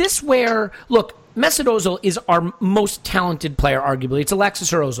mean, is this where, look, Mesut Ozil is our most talented player, arguably. It's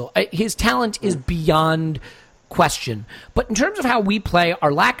Alexis or Ozil. His talent is beyond question. But in terms of how we play,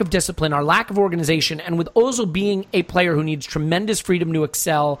 our lack of discipline, our lack of organization, and with Ozil being a player who needs tremendous freedom to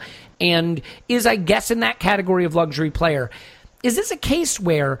excel and is, I guess, in that category of luxury player, is this a case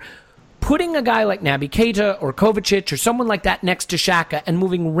where putting a guy like Naby Keita or Kovacic or someone like that next to Xhaka and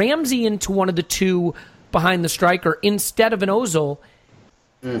moving Ramsey into one of the two behind the striker instead of an Ozil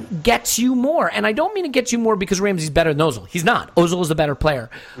gets you more? And I don't mean it gets you more because Ramsey's better than Ozil. He's not. Ozil is the better player.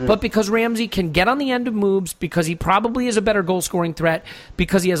 But because Ramsey can get on the end of moves, because he probably is a better goal-scoring threat,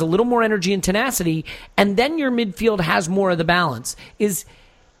 because he has a little more energy and tenacity, and then your midfield has more of the balance. Is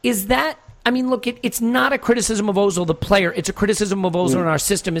that... I mean, look, it's not a criticism of Ozil, the player. It's a criticism of Ozil in our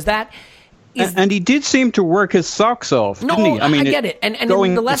system. And he did seem to work his socks off, didn't he? I mean, I get it. And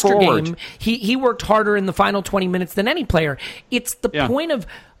in the Leicester game, he worked harder in the final 20 minutes than any player. It's the point of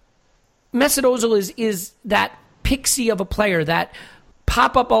Mesut Ozil is that pixie of a player, that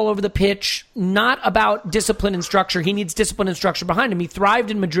pop up all over the pitch, not about discipline and structure. He needs discipline and structure behind him. He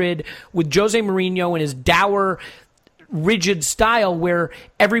thrived in Madrid with Jose Mourinho and his dour, rigid style where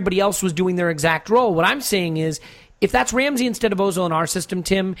everybody else was doing their exact role. What I'm saying is, if that's Ramsey instead of Ozil in our system,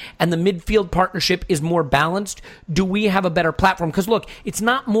 Tim, and the midfield partnership is more balanced, do we have a better platform? Because look, it's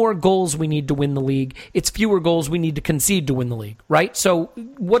not more goals we need to win the league. It's fewer goals we need to concede to win the league, right? So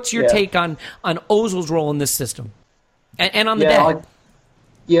what's your take on Ozil's role in this system? And on the day?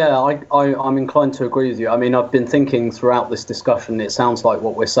 I'm inclined to agree with you. I mean, I've been thinking throughout this discussion, it sounds like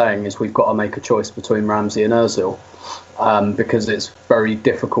what we're saying is we've got to make a choice between Ramsey and Ozil because it's very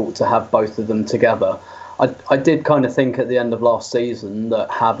difficult to have both of them together. I did kind of think at the end of last season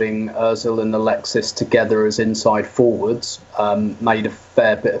that having Ozil and Alexis together as inside forwards made a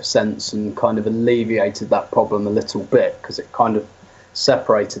fair bit of sense and kind of alleviated that problem a little bit because it kind of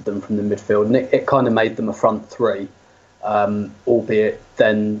separated them from the midfield and it kind of made them a front three. Albeit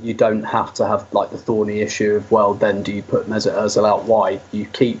then you don't have to have like the thorny issue of, well, then do you put Mesut Ozil out wide? You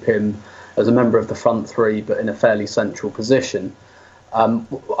keep him as a member of the front three but in a fairly central position.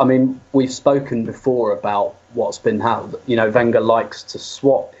 I mean, we've spoken before about what's been happening. You know, Wenger likes to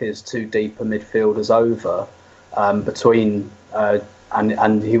swap his two deeper midfielders over between,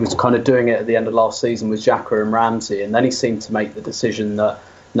 and he was kind of doing it at the end of last season with Xhaka and Ramsey, and then he seemed to make the decision that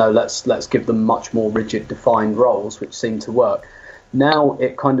no, let's give them much more rigid, defined roles, which seemed to work. Now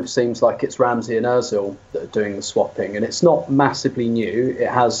it kind of seems like it's Ramsey and Ozil that are doing the swapping, and it's not massively new. It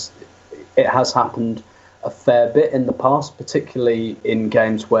has happened a fair bit in the past, particularly in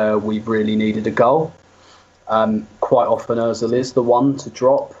games where we've really needed a goal. Quite often Ozil is the one to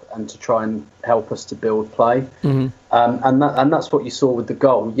drop and to try and help us to build play. Mm-hmm. And that's what you saw with the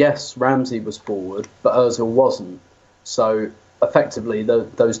goal. Yes, Ramsey was forward, but Ozil wasn't. So effectively,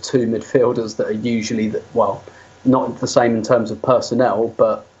 those two midfielders that are usually, not the same in terms of personnel,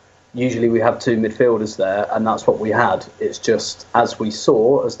 but usually we have two midfielders there, and that's what we had. It's just, as we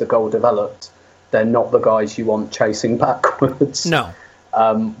saw, as the goal developed, they're not the guys you want chasing backwards. No.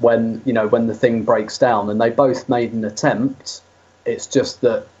 When the thing breaks down, and they both made an attempt. It's just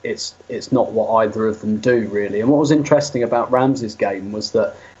that it's not what either of them do really. And what was interesting about Ramsey's game was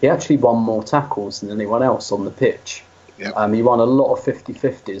that he actually won more tackles than anyone else on the pitch. Yep. He won a lot of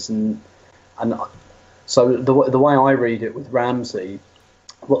 50-50s, and so the way I read it with Ramsey,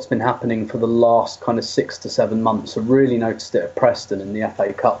 what's been happening for the last kind of 6 to 7 months, I really noticed it at Preston in the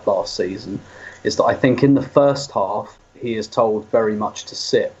FA Cup last season, is that I think in the first half he is told very much to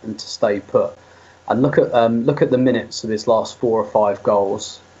sit and to stay put. And look at the minutes of his last 4 or 5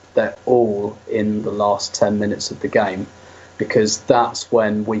 goals. They're all in the last 10 minutes of the game, because that's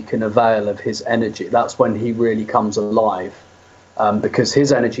when we can avail of his energy. That's when he really comes alive, because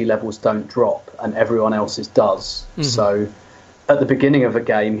his energy levels don't drop and everyone else's does. Mm-hmm. So at the beginning of a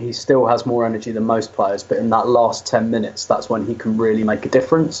game, he still has more energy than most players, but in that last 10 minutes, that's when he can really make a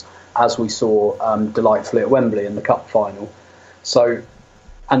difference, as we saw delightfully at Wembley in the cup final. So,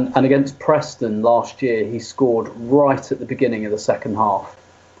 and against Preston last year, he scored right at the beginning of the second half,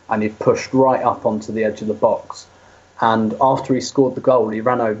 and he pushed right up onto the edge of the box. And after he scored the goal, he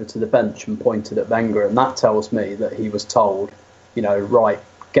ran over to the bench and pointed at Wenger, and that tells me that he was told, right,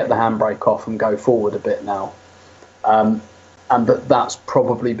 get the handbrake off and go forward a bit now. And that's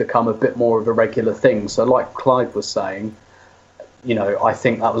probably become a bit more of a regular thing. So like Clive was saying, I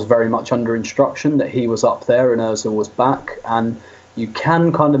think that was very much under instruction, that he was up there and Ozil was back. And you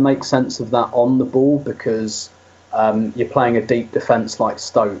can kind of make sense of that on the ball, because you're playing a deep defence like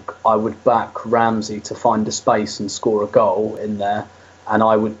Stoke. I would back Ramsey to find a space and score a goal in there, and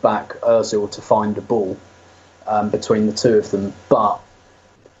I would back Ozil to find a ball between the two of them. But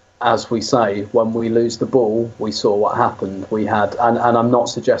as we say, when we lose the ball, we saw what happened. We had, and I'm not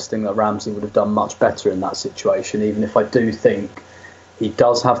suggesting that Ramsey would have done much better in that situation, even if I do think he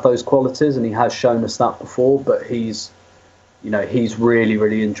does have those qualities and he has shown us that before. But he's really,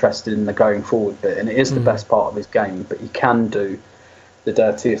 really interested in the going forward bit, and it is the best part of his game. But he can do the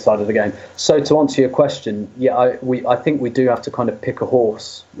dirtier side of the game. So to answer your question, I think we do have to kind of pick a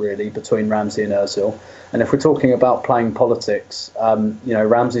horse really between Ramsey and Ozil. And if we're talking about playing politics,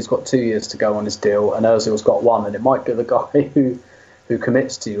 Ramsey's got 2 years to go on his deal, and Ozil's got 1, and it might be the guy who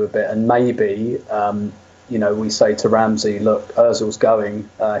commits to you a bit. And maybe we say to Ramsey, look, Ozil's going,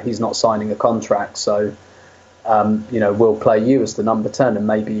 he's not signing a contract, so we'll play you as the number 10, and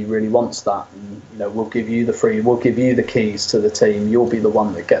maybe he really wants that. And, we'll give you the keys to the team. You'll be the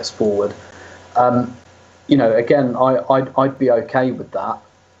one that gets forward. Again, I'd be okay with that.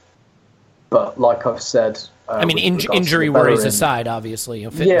 But like I've said, injury worries aside, obviously.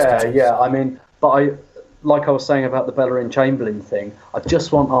 Like I was saying about the Bellerin Chamberlain thing, I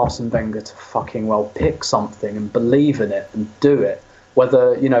just want Arsene Wenger to fucking well pick something and believe in it and do it.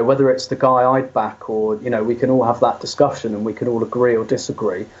 Whether it's the guy I'd back, or we can all have that discussion and we can all agree or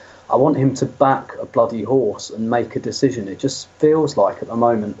disagree. I want him to back a bloody horse and make a decision. It just feels like at the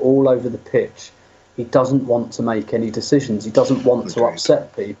moment, all over the pitch, he doesn't want to make any decisions. He doesn't want to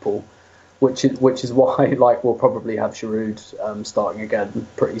upset people, which is why we'll probably have Giroud starting again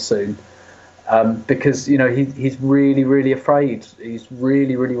pretty soon, because he's really, really afraid. He's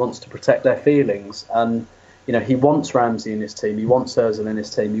really, really wants to protect their feelings, and he wants Ramsey in his team, he wants Ozil in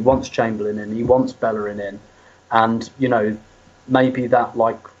his team, he wants Chamberlain in, he wants Bellerin in, and maybe that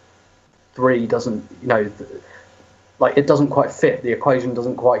 3 doesn't, it doesn't quite fit, the equation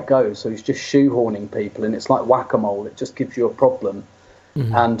doesn't quite go, so he's just shoehorning people, and it's like whack-a-mole, it just gives you a problem.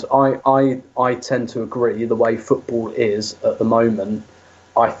 Mm-hmm. And I tend to agree, the way football is at the moment,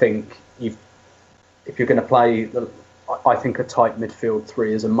 I think if you're going to play, I think a tight midfield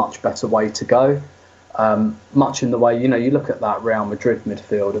 3 is a much better way to go. Much in the way, you look at that Real Madrid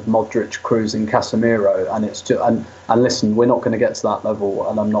midfield of Modric, Kroos and Casemiro, and it's just, and listen, we're not going to get to that level,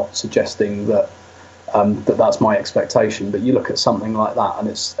 and I'm not suggesting that that's my expectation, but you look at something like that, and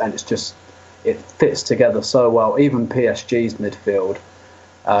it's just, it fits together so well. Even PSG's midfield,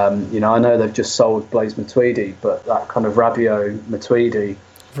 I know they've just sold Blaise Matuidi, but that kind of Rabiot, Matuidi,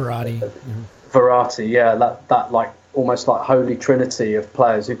 Verratti, that almost like holy trinity of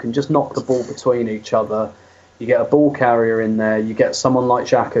players who can just knock the ball between each other. You get a ball carrier in there, you get someone like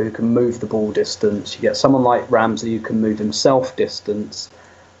Xhaka who can move the ball distance, you get someone like Ramsey who can move himself distance,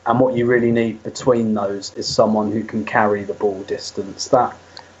 and what you really need between those is someone who can carry the ball distance. That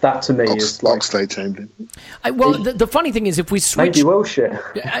to me is Oxlade Chamberlain. The funny thing is, if we switch, maybe Wilshere.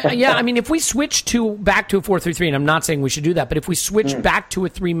 If we switch back to a 4-3-3, and I'm not saying we should do that, but if we switch back to a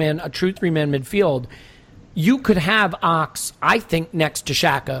true three-man midfield, you could have Ox, I think, next to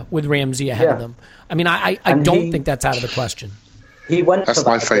Xhaka with Ramsey ahead of them. I don't think that's out of the question. He went. That's for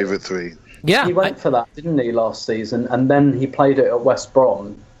that my favourite 3. Yeah, he went for that, didn't he, last season? And then he played it at West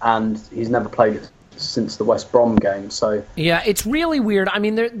Brom, and he's never played it since the West Brom game. So yeah, it's really weird.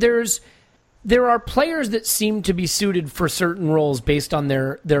 There are players that seem to be suited for certain roles based on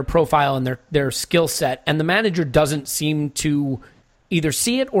their profile and their skill set, and the manager doesn't seem to either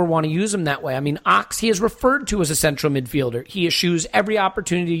see it or want to use him that way. Ox, he is referred to as a central midfielder. He eschews every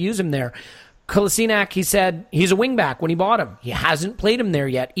opportunity to use him there. Kolasinac, he said he's a wingback when he bought him. He hasn't played him there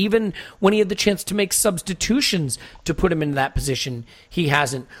yet. Even when he had the chance to make substitutions to put him into that position, he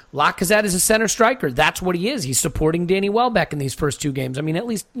hasn't. Lacazette is a center striker. That's what he is. He's supporting Danny Welbeck in these first 2 games. At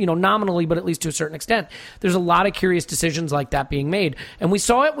least, nominally, but at least to a certain extent. There's a lot of curious decisions like that being made. And we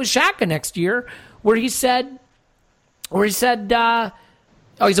saw it with Xhaka next year, where he said,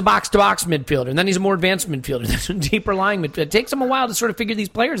 he's a box-to-box midfielder, and then he's a more advanced midfielder, then a deeper lying midfielder. It takes him a while to sort of figure these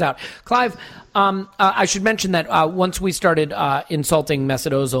players out. Clive, I should mention that once we started insulting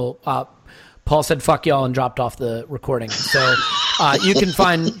Mesut Ozil, Paul said "fuck y'all" and dropped off the recording. So you can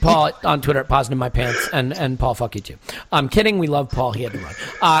find Paul on Twitter at @PositiveMyPants and Paul, fuck you too. I'm kidding. We love Paul. He had to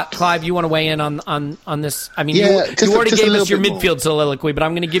run. Clive, you want to weigh in on this? I mean, you already gave us your midfield soliloquy, but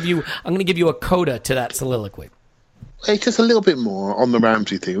I'm going to give you a coda to that soliloquy. Hey, just a little bit more on the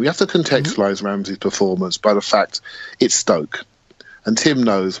Ramsey thing. We have to contextualise Ramsey's performance by the fact it's Stoke, and Tim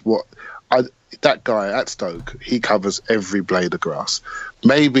knows that guy at Stoke. He covers every blade of grass.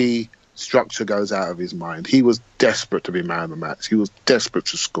 Maybe structure goes out of his mind. He was desperate to be man of the match. He was desperate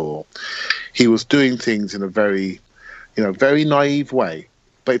to score. He was doing things in a very naive way.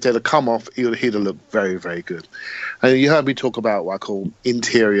 But if they'd have come off, he'd have looked very, very good. And you heard me talk about what I call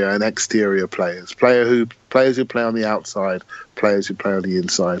interior and exterior players. Players who play on the outside, players who play on the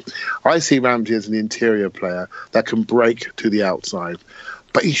inside. I see Ramsey as an interior player that can break to the outside.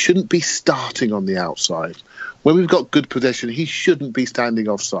 But he shouldn't be starting on the outside. When we've got good possession, he shouldn't be standing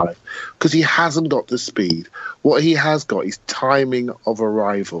offside because he hasn't got the speed. What he has got is timing of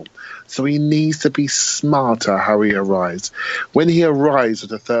arrival. So he needs to be smarter how he arrives. When he arrives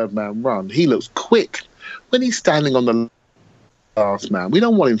at a third-man run, he looks quick. When he's standing on the last man, we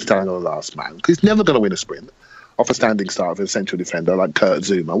don't want him standing on the last man because he's never going to win a sprint off a standing start of a central defender like Kurt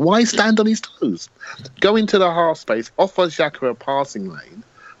Zouma. Why stand on his toes? Go into the half space, offer Xhaka a passing lane.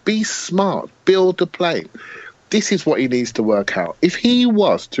 Be smart. Build the play. This is what he needs to work out. If he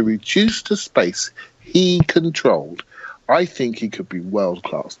was to reduce the space he controlled, I think he could be world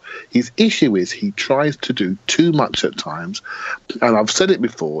class. His issue is he tries to do too much at times. And I've said it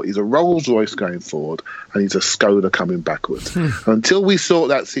before, he's a Rolls Royce going forward and he's a Skoda coming backwards. Until we sort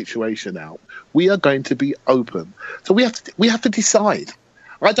that situation out, we are going to be open. So we have to decide.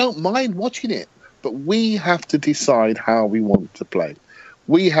 I don't mind watching it, but we have to decide how we want to play.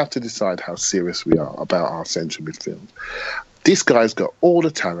 We have to decide how serious we are about our central midfield. This guy's got all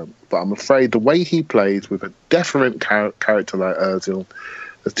the talent, but I'm afraid the way he plays with a deferent character like Ozil,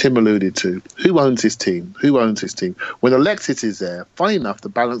 as Tim alluded to, who owns his team? Who owns his team? When Alexis is there, funny enough, the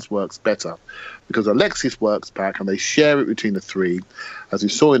balance works better because Alexis works back and they share it between the three. As we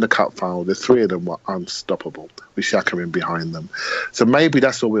saw in the cup final, the three of them were unstoppable with Xhaka in behind them. So maybe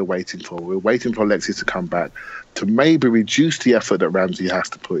that's what we're waiting for. We're waiting for Alexis to come back to maybe reduce the effort that Ramsey has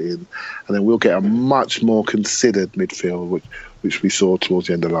to put in, and then we'll get a much more considered midfield, which we saw towards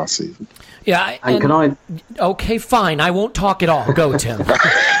the end of last season. Yeah, and can I? Okay, fine. I won't talk at all. Go, Tim. Go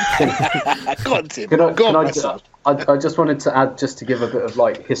on, Tim. I just wanted to add, just to give a bit of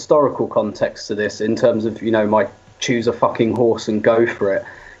like historical context to this, in terms of my choose a fucking horse and go for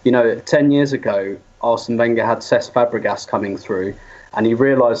it. 10 years ago, Arsene Wenger had Cesc Fabregas coming through. And he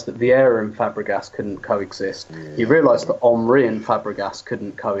realised that Vieira and Fabregas couldn't coexist. He realised that Henry and Fabregas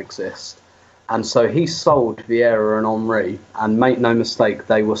couldn't coexist. And so he sold Vieira and Henry. And make no mistake,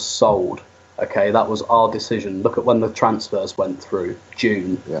 they were sold. Okay, that was our decision. Look at when the transfers went through,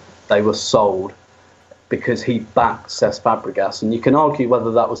 June. Yeah. They were sold because he backed Cesc Fabregas. And you can argue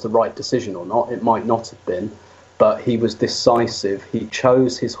whether that was the right decision or not. It might not have been. But he was decisive. He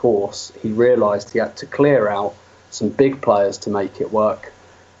chose his horse. He realised he had to clear out some big players to make it work,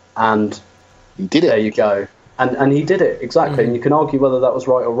 and he did it. There you go, and he did it exactly. And you can argue whether that was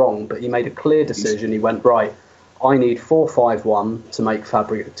right or wrong, but he made a clear decision. He went, right, I need 4-5-1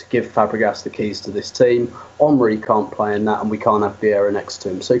 to give Fabregas the keys to this team. Henry can't play in that, and we can't have Vieira next to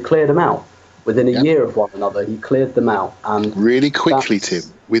him. So he cleared them out within a year of one another. He cleared them out, and really quickly, Tim,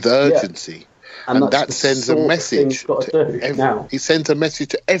 with urgency. Yeah. And that sends a message he sends a message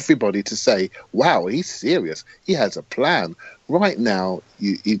to everybody to say, wow, he's serious. He has a plan. Right now,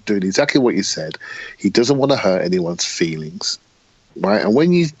 he's doing exactly what you said. He doesn't want to hurt anyone's feelings. Right? And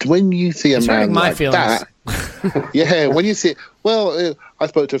when you see a man like that, yeah, when you see, I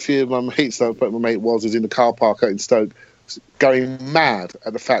spoke to a few of my mates. My mate was in the car park out in Stoke, going mad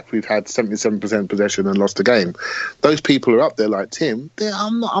at the fact we've had 77% possession and lost the game. Those people are up there like Tim.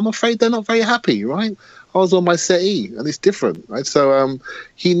 I'm afraid they're not very happy, right? I was on my settee, and it's different, right? So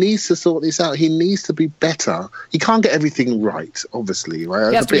he needs to sort this out. He needs to be better. He can't get everything right, obviously,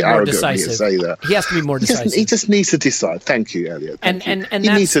 right? He has to be more decisive. To say that. He has to be more decisive. He just needs to decide. Thank you, Elliot. And he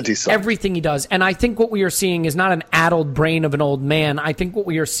needs to decide everything he does. And I think what we are seeing is not an addled brain of an old man. I think what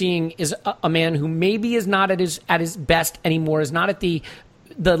we are seeing is a man who maybe is not at his best anymore, is not at the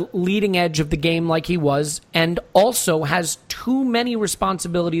the leading edge of the game like he was, and also has too many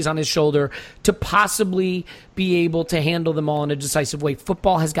responsibilities on his shoulder to possibly be able to handle them all in a decisive way.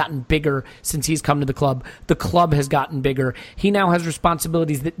 Football has gotten bigger since he's come to the club. The club has gotten bigger. He now has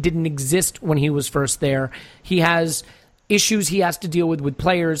responsibilities that didn't exist when he was first there. He has issues he has to deal with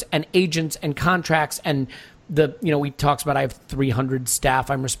players and agents and contracts and he talks about I have 300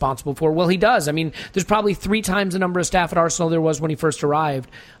 staff I'm responsible for. Well, he does. I mean, there's probably 3 times the number of staff at Arsenal there was when he first arrived.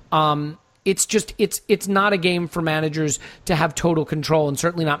 It's not a game for managers to have total control, and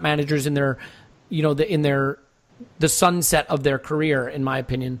certainly not managers in their, the sunset of their career, in my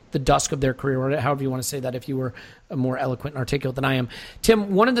opinion, the dusk of their career, or however you want to say that if you were more eloquent and articulate than I am.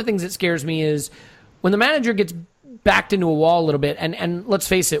 Tim, one of the things that scares me is when the manager gets backed into a wall a little bit, and let's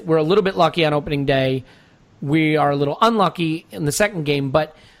face it, we're a little bit lucky on opening day. We are a little unlucky in the second game,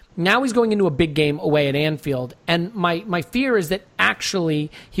 but now he's going into a big game away at Anfield. And my fear is that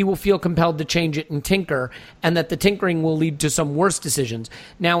actually he will feel compelled to change it and tinker, and that the tinkering will lead to some worse decisions.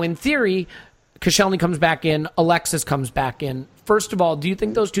 Now, in theory, Koscielny comes back in, Alexis comes back in. First of all, do you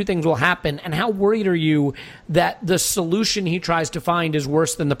think those two things will happen? And how worried are you that the solution he tries to find is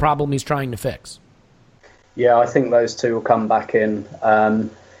worse than the problem he's trying to fix? Yeah, I think those two will come back in.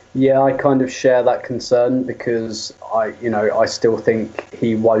 Yeah, I kind of share that concern because I still think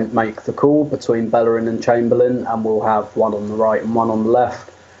he won't make the call between Bellerin and Chamberlain, and we'll have one on the right and one on the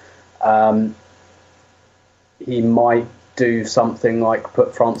left. He might do something like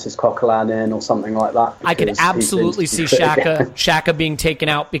put Francis Coquelin in or something like that. I could absolutely see Xhaka being taken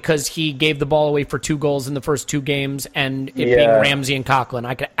out because he gave the ball away for 2 goals in the first 2 games, and it being Ramsey and Coquelin.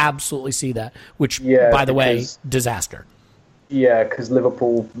 I could absolutely see that, which, by the way, disaster. Yeah, because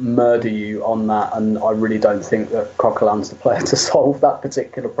Liverpool murder you on that, and I really don't think that Coquelin's the player to solve that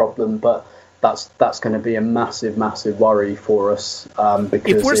particular problem. But that's going to be a massive, massive worry for us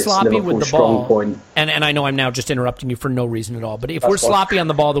because if we're it's sloppy Liverpool's with the strong ball, point. And I know I'm now just interrupting you for no reason at all, but if we're sloppy on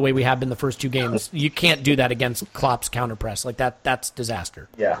the ball the way we have been the first 2 games, you can't do that against Klopp's counterpress. Like that's disaster.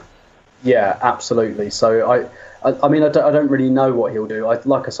 Yeah, absolutely. So I mean, I don't really know what he'll do.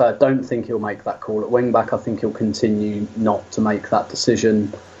 Like I say, I don't think he'll make that call at wing back. I think he'll continue not to make that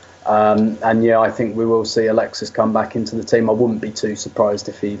decision. And yeah, I think we will see Alexis come back into the team. I wouldn't be too surprised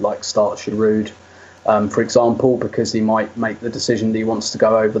if he starts Giroud, for example, because he might make the decision that he wants to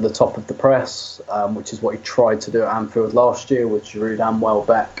go over the top of the press, which is what he tried to do at Anfield last year with Giroud and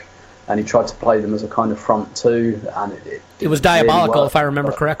Welbeck. And he tried to play them as a kind of front 2, and it was diabolical, really if I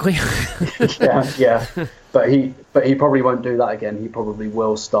remember correctly. yeah. But he probably won't do that again. He probably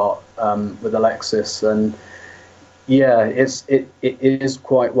will start with Alexis, and yeah, it is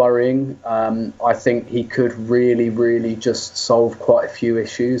quite worrying. I think he could really, really just solve quite a few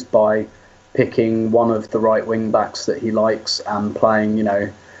issues by picking one of the right wing backs that he likes and playing,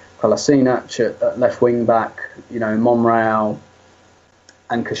 Kolasinac at left wing back, Monreal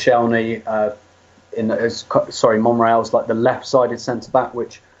and Koscielny Monreal's like the left-sided centre-back,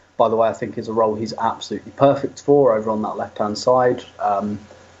 which, by the way, I think is a role he's absolutely perfect for over on that left-hand side. I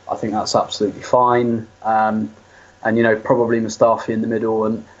think that's absolutely fine. And, probably Mustafi in the middle.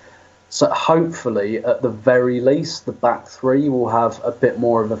 And so hopefully, at the very least, the back 3 will have a bit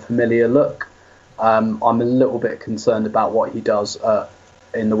more of a familiar look. I'm a little bit concerned about what he does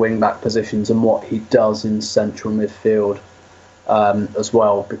in the wing-back positions and what he does in central midfield. As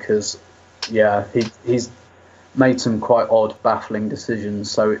well, because he's made some quite odd, baffling decisions,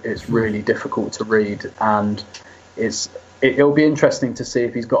 so it's really difficult to read, and it'll be interesting to see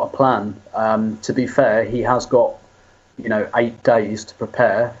if he's got a plan. To be fair, he has got 8 days to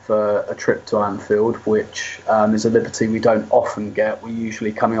prepare for a trip to Anfield, which is a liberty we don't often get. We're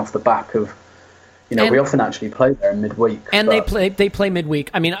usually coming off the back of we often actually play there in midweek. And they play midweek.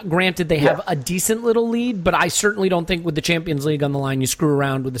 I mean, granted, they have a decent little lead, but I certainly don't think with the Champions League on the line, you screw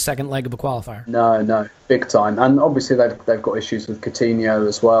around with the second leg of a qualifier. No, big time. And obviously, they've got issues with Coutinho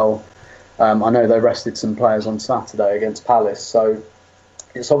as well. I know they rested some players on Saturday against Palace, so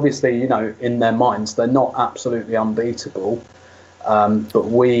it's obviously, in their minds, they're not absolutely unbeatable. But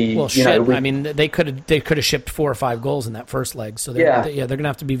I mean, they could have shipped 4 or 5 goals in that first leg, so they're going to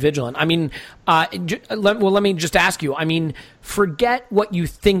have to be vigilant. I mean, let me just ask you. I mean, forget what you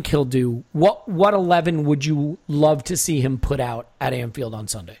think he'll do. What 11 would you love to see him put out at Anfield on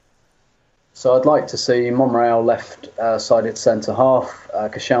Sunday? So I'd like to see Monreal left-sided centre half,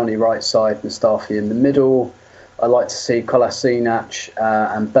 Koscielny right side, Mustafi in the middle. I'd like to see Kolasinac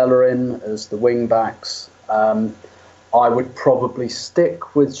and Bellerin as the wing backs. I would probably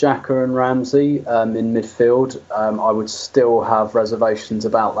stick with Xhaka and Ramsey in midfield. I would still have reservations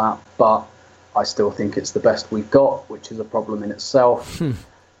about that, but I still think it's the best we've got, which is a problem in itself.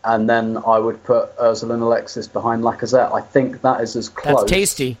 and then I would put Ozil and Alexis behind Lacazette. I think that is as close. That's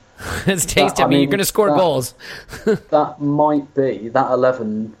tasty. It's tasty. I mean, you're going to score goals. That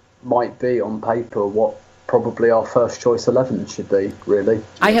 11 might be on paper what probably our first choice 11 should be, really.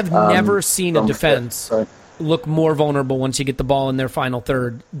 I have never seen a defense look more vulnerable once you get the ball in their final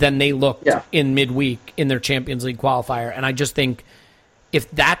third than they looked in midweek in their Champions League qualifier. And I just think if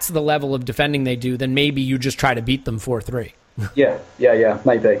that's the level of defending they do, then maybe you just try to beat them 4-3. Yeah,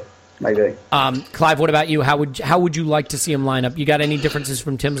 maybe. Clive, what about you? How would you like to see him line up? You got any differences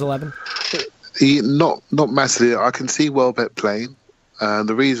from Tim's 11? Not massively. I can see Welbeck playing.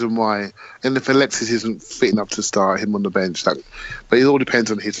 The reason why, and if Alexis isn't fit enough to start him on the bench, but it all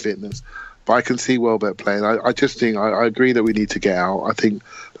depends on his fitness. But I can see Welbeck playing. I just think I agree that we need to get out. I think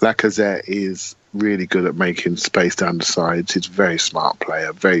Lacazette is really good at making space down the sides. He's a very smart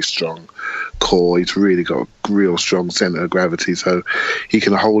player, very strong core. He's really got a real strong centre of gravity, so he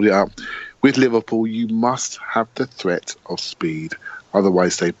can hold it up. With Liverpool, you must have the threat of speed.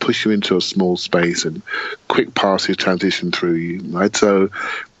 Otherwise, they push you into a small space and quick passes transition through you. Right? So,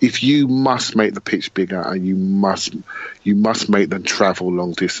 if you must make the pitch bigger and you must make them travel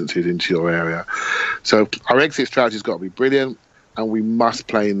long distances into your area. So, our exit strategy's got to be brilliant, and we must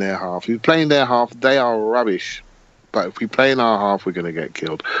play in their half. If we play in their half, they are rubbish. But if we play in our half, we're going to get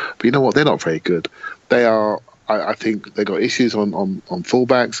killed. But you know what? They're not very good. They are. I think they got issues on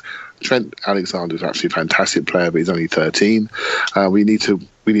fullbacks. Trent Alexander is actually a fantastic player, but he's only 13. We need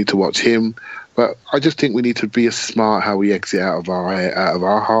to watch him. But I just think we need to be smart how we exit out of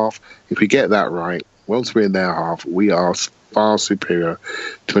our half. If we get that right, once we're in their half, we are far superior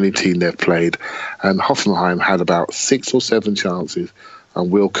to any team they've played. And Hoffenheim had about 6 or 7 chances, and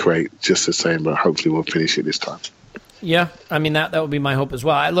we'll create just the same. But hopefully, we'll finish it this time. Yeah, I mean that would be my hope as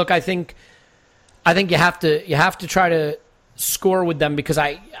well. I think you have to try to score with them because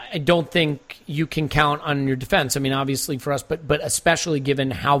I don't think you can count on your defense. I mean, obviously for us, but especially given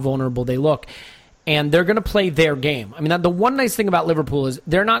how vulnerable they look. And they're going to play their game. I mean, the one nice thing about Liverpool is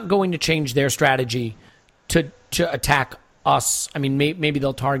they're not going to change their strategy to attack us. I mean, maybe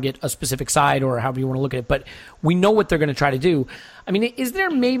they'll target a specific side or however you want to look at it, but we know what they're going to try to do. I mean, is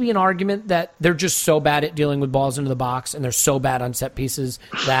there maybe an argument that they're just so bad at dealing with balls into the box and they're so bad on set pieces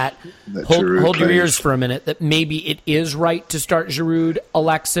that hold your ears for a minute, that maybe it is right to start Giroud,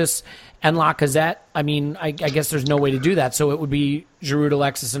 Alexis, and Lacazette? I mean, I guess there's no way to do that. So it would be Giroud,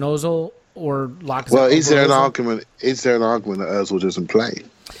 Alexis, and Ozil or Lacazette. Well, is there an argument that Ozil doesn't play?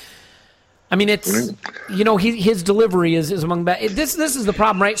 I mean, it's, his delivery is among bad. This is the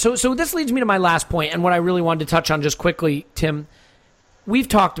problem, right? So this leads me to my last point, and what I really wanted to touch on just quickly, Tim. We've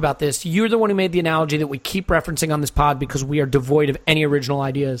talked about this. You're the one who made the analogy that we keep referencing on this pod because we are devoid of any original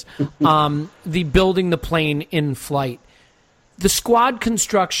ideas. The building the plane in flight. The squad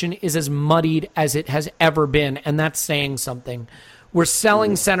construction is as muddied as it has ever been, and that's saying something. We're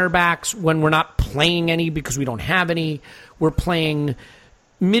selling center backs when we're not playing any because we don't have any. We're playing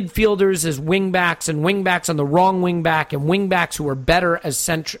midfielders as wingbacks and wingbacks on the wrong wingback and wingbacks who are better as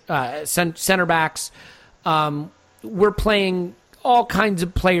center backs. We're playing all kinds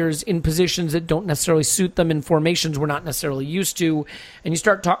of players in positions that don't necessarily suit them in formations we're not necessarily used to. And you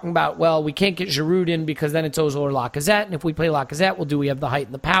start talking about, well, we can't get Giroud in because then it's Ozil or Lacazette. And if we play Lacazette, well, do we have the height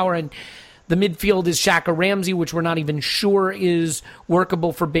and the power? And the midfield is Xhaka Ramsey, which we're not even sure is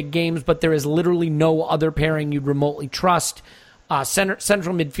workable for big games, but there is literally no other pairing you'd remotely trust.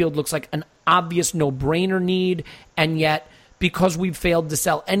 Central midfield looks like an obvious no-brainer need, and yet because we've failed to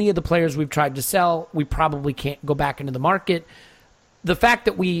sell any of the players we've tried to sell, we probably can't go back into the market. The fact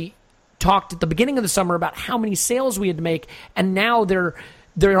that we talked at the beginning of the summer about how many sales we had to make, and now they're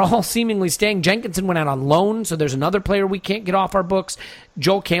all seemingly staying. Jenkinson went out on loan, so there's another player we can't get off our books.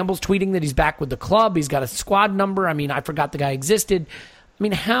 Joel Campbell's tweeting that he's back with the club. He's got a squad number. I mean, I forgot the guy existed. I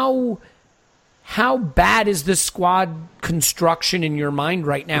mean, how bad is this squad construction in your mind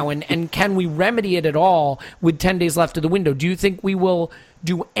right now, and can we remedy it at all with 10 days left of the window? Do you think we will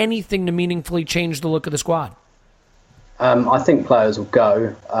do anything to meaningfully change the look of the squad? I think players will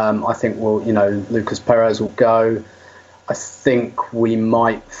go. I think Lucas Perez will go. I think we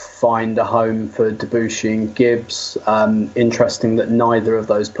might find a home for Debussy and Gibbs. Interesting that neither of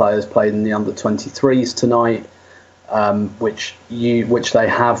those players played in the under-23s tonight, which they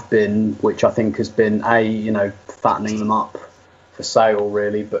have been, which I think has been fattening them up for sale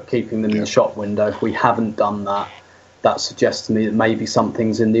really, but keeping them in the shop window. If we haven't done that, that suggests to me that maybe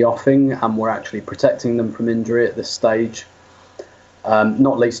something's in the offing and we're actually protecting them from injury at this stage.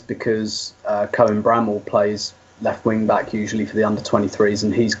 Not least because Cohen Bramall plays left wing back usually for the under-23s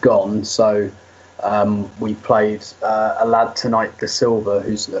and he's gone. So We played a lad tonight, De Silva,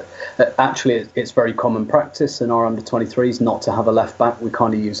 who's actually, it's very common practice in our under-23s not to have a left back. We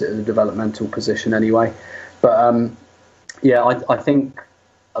kind of use it as a developmental position anyway. But I think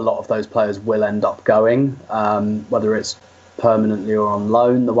a lot of those players will end up going, whether it's permanently or on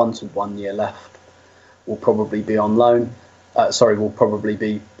loan. The ones with 1 year left will probably be on loan. Will probably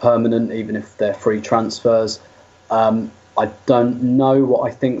be permanent, even if they're free transfers. I don't know what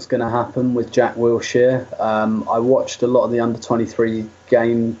I think is going to happen with Jack Wilshere. I watched a lot of the under-23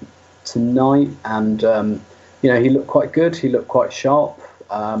 game tonight, and he looked quite good. He looked quite sharp,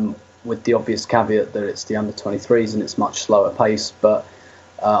 with the obvious caveat that it's the under-23s and it's much slower pace. But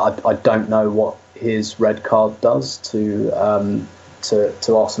I don't know what his red card does to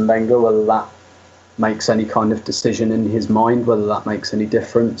Arsene Wenger, whether that makes any kind of decision in his mind, whether that makes any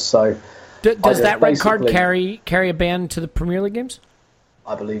difference. So. Does that red card carry a ban to the Premier League games?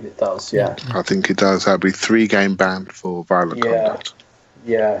 I believe it does, yeah. I think it does. That'll be 3-game ban for violent conduct.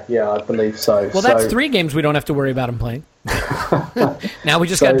 Yeah, I believe so. Well, that's 3 games we don't have to worry about him playing. Now we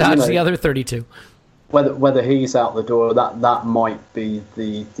just got to dodge the other 32. Whether he's out the door, that might be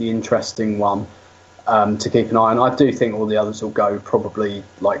the interesting one to keep an eye on. I do think all the others will go probably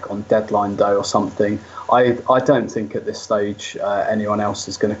like on deadline day or something. I don't think at this stage anyone else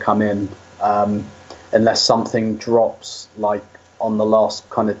is going to come in unless something drops like on the last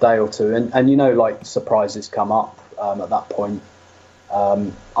kind of day or two. And like surprises come up at that point.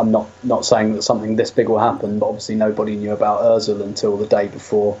 I'm not saying that something this big will happen, but obviously nobody knew about Ozil until the day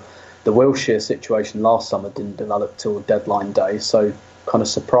before. The Wilshere situation last summer didn't develop till deadline day, so kind of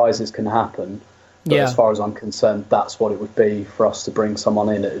surprises can happen. But as far as I'm concerned, that's what it would be for us to bring someone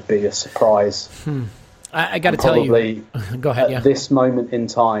in. It would be a surprise. I got to tell you. Go ahead. At this moment in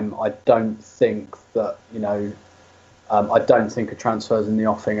time, I don't think that I don't think a transfer's in the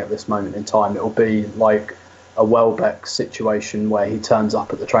offing at this moment in time. It will be like a Welbeck situation where he turns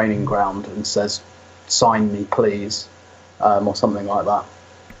up at the training ground and says, "Sign me, please," or something like that.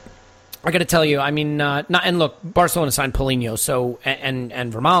 I got to tell you, I mean, and look, Barcelona signed Paulinho, so and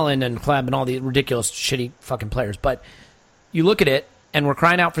Vermaelen and Kleb and all the ridiculous, shitty fucking players. But you look at it, and we're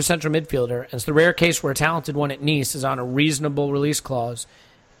crying out for central midfielder. And it's the rare case where a talented one at Nice is on a reasonable release clause,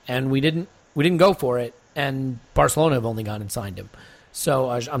 and we didn't go for it. And Barcelona have only gone and signed him.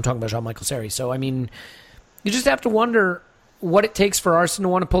 So I'm talking about Jean-Michel Seri. So I mean, you just have to wonder what it takes for Arsene to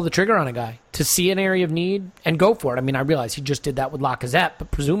want to pull the trigger on a guy, to see an area of need and go for it. I mean, I realize he just did that with Lacazette, but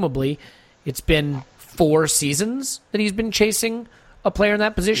presumably it's been 4 seasons that he's been chasing a player in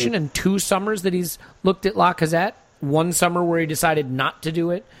that position and 2 summers that he's looked at Lacazette, 1 summer where he decided not to do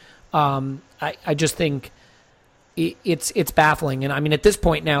it. I just think it's baffling. And I mean, at this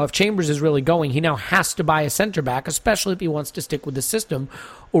point now, if Chambers is really going, he now has to buy a center back, especially if he wants to stick with the system,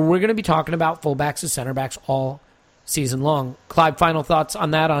 or we're going to be talking about fullbacks and center backs all season long. Clive, final thoughts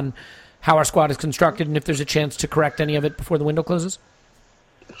on that, on how our squad is constructed and if there's a chance to correct any of it before the window closes?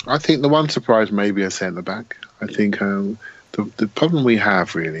 I think the one surprise may be a centre-back. I think the problem we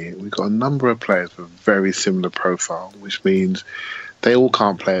have, really, we've got a number of players with a very similar profile, which means they all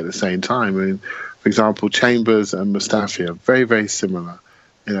can't play at the same time. I mean, for example, Chambers and Mustafi are very, very similar.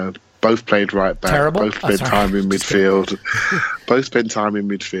 Both played right back. Terrible? Both spent time in midfield. Both spend time in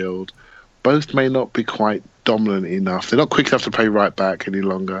midfield. Both may not be quite dominant enough. They're not quick enough to play right back any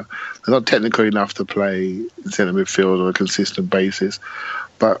longer. They're not technical enough to play centre midfield on a consistent basis.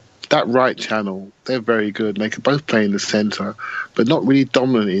 But that right channel, they're very good. They can both play in the centre, but not really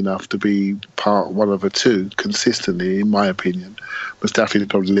dominant enough to be part one of the two consistently, in my opinion. Mustafi is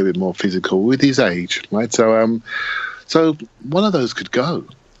probably a little bit more physical with his age, right? So one of those could go.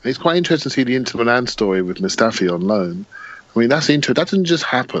 It's quite interesting to see the Inter Milan story with Mustafi on loan. I mean, that's interesting. That doesn't just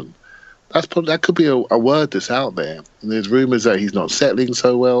happen. That could be a word that's out there. And there's rumours that he's not settling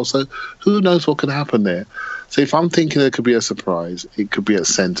so well. So who knows what can happen there? So if I'm thinking there could be a surprise, it could be at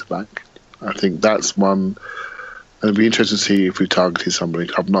centre-back. I think that's one. And it'd be interesting to see if we targeted somebody.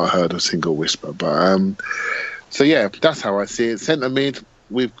 I've not heard a single whisper. But so yeah, that's how I see it. Centre mid,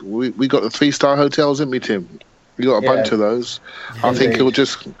 we got the 3-star hotels, didn't we, Tim? We got a bunch of those. I think he'll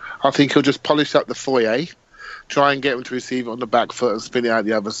just polish up the foyer, try and get him to receive it on the back foot and spin it out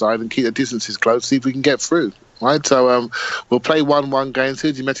the other side and keep the distances close, see if we can get through. Right? So we'll play 1-1 games. As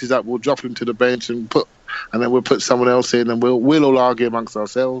soon as he messes up, we'll drop him to the bench and then we'll put someone else in, and we'll all argue amongst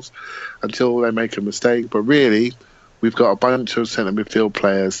ourselves until they make a mistake. But really, we've got a bunch of centre midfield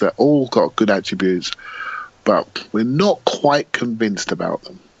players that all got good attributes, but we're not quite convinced about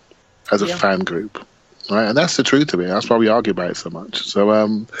them as a fan group. Right, and that's the truth of it. That's why we argue about it so much.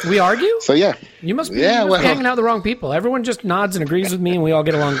 So we argue. So yeah, you must be hanging out with the wrong people. Everyone just nods and agrees with me, and we all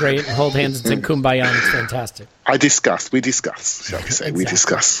get along great and hold hands and sing "Kumbaya." And it's fantastic. We discuss, shall we say? Exactly. We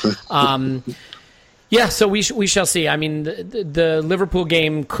discuss. Yeah, so we shall see. I mean, the Liverpool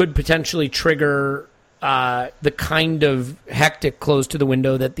game could potentially trigger the kind of hectic close to the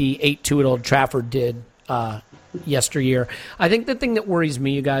window that the 8-2 at Old Trafford did yesteryear. I think the thing that worries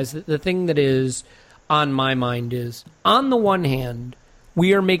me, you guys, the thing that is on my mind is, on the one hand,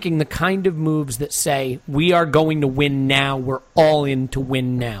 we are making the kind of moves that say we are going to win now. We're all in to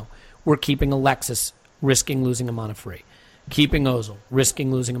win now. We're keeping Alexis, risking losing him on a free. Keeping Ozil, risking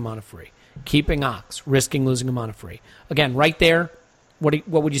losing him on a free. Keeping Ox, risking losing him on a free. Again, right there, what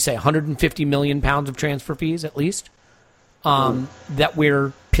would you say, 150 million pounds of transfer fees at least, that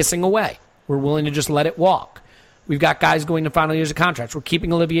we're pissing away. We're willing to just let it walk. We've got guys going to final years of contracts. We're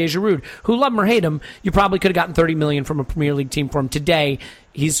keeping Olivier Giroud, who, love him or hate him, you probably could have gotten 30 million from a Premier League team for him today.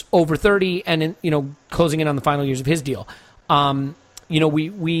 He's over 30 and closing in on the final years of his deal.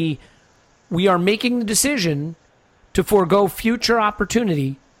 We are making the decision to forego future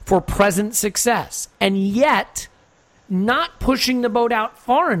opportunity for present success, and yet not pushing the boat out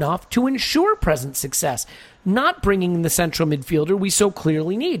far enough to ensure present success. Not bringing in the central midfielder we so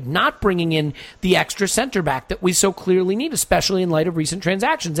clearly need. Not bringing in the extra center back that we so clearly need, especially in light of recent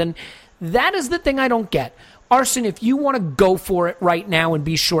transactions. And that is the thing I don't get. Arsene, if you want to go for it right now and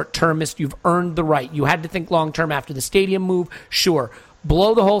be short-termist, you've earned the right. You had to think long-term after the stadium move. Sure.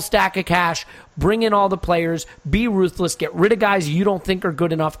 Blow the whole stack of cash, bring in all the players, be ruthless, get rid of guys you don't think are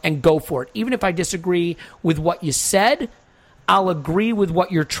good enough, and go for it. Even if I disagree with what you said, I'll agree with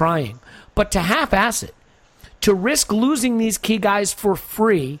what you're trying. But to half-ass it, to risk losing these key guys for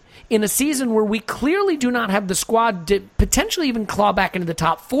free in a season where we clearly do not have the squad to potentially even claw back into the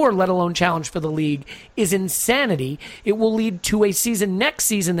top 4, let alone challenge for the league, is insanity. It will lead to a season next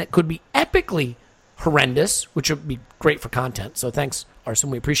season that could be epically horrendous, which would be great for content. So thanks, Arsene.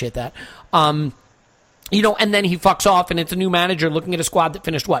 We appreciate that. And then he fucks off and it's a new manager looking at a squad that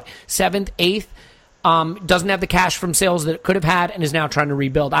finished, 7th, 8th, doesn't have the cash from sales that it could have had and is now trying to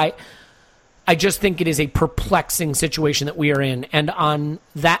rebuild. I just think it is a perplexing situation that we are in. And on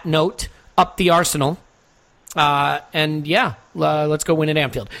that note, up the Arsenal. Let's go win at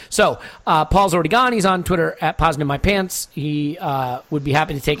Anfield. So, Paul's already gone. He's on Twitter at PosInMyPants. He would be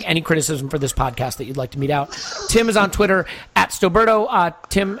happy to take any criticism for this podcast that you'd like to meet out. Tim is on Twitter at Stoberto.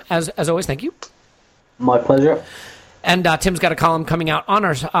 Tim, as always, thank you. My pleasure. And Tim's got a column coming out on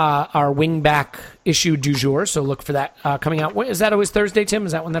our wingback issue du jour, so look for that coming out. Is that always Thursday, Tim?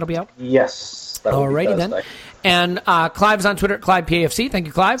 Is that when that'll be out? Yes. Alrighty then. And Clive's on Twitter at ClivePAFC. Thank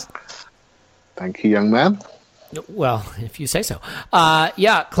you, Clive. Thank you, young man. Well, if you say so.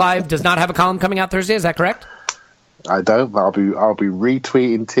 Clive does not have a column coming out Thursday. Is that correct? I don't, but I'll be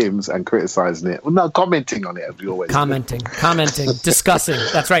retweeting Tim's and criticizing it. Well, no, commenting on it as we always commenting, discussing.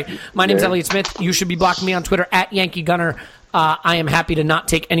 That's right. My name's Elliot Smith. You should be blocking me on Twitter at Yankee Gunner. I am happy to not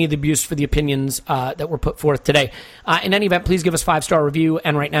take any of the abuse for the opinions that were put forth today. In any event, please give us 5-star review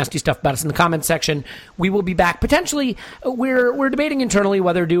and write nasty stuff about us in the comments section. We will be back. Potentially, we're debating internally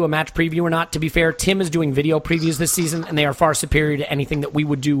whether to do a match preview or not. To be fair, Tim is doing video previews this season, and they are far superior to anything that we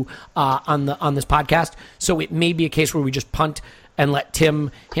would do on this podcast. So it may be a case where we just punt and let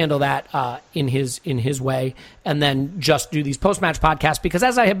Tim handle that in his way, and then just do these post-match podcasts, because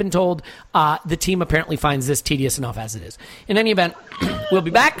as I have been told, the team apparently finds this tedious enough as it is. In any event, we'll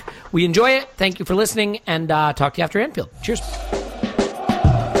be back. We enjoy it. Thank you for listening, and talk to you after Anfield. Cheers.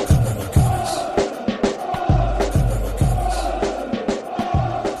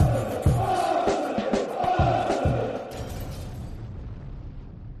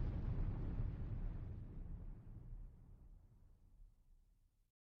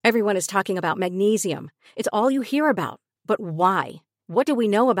 Everyone is talking about magnesium. It's all you hear about. But why? What do we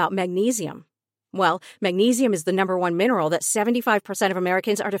know about magnesium? Well, magnesium is the #1 mineral that 75% of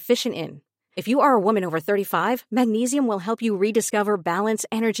Americans are deficient in. If you are a woman over 35, magnesium will help you rediscover balance,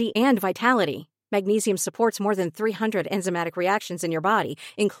 energy, and vitality. Magnesium supports more than 300 enzymatic reactions in your body,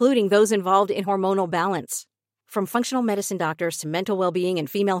 including those involved in hormonal balance. From functional medicine doctors to mental well-being and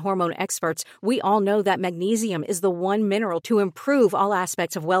female hormone experts, we all know that magnesium is the one mineral to improve all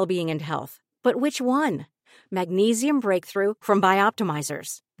aspects of well-being and health. But which one? Magnesium Breakthrough from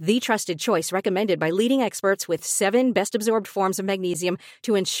Bioptimizers, the trusted choice recommended by leading experts with 7 best-absorbed forms of magnesium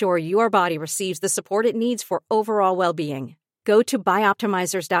to ensure your body receives the support it needs for overall well-being. Go to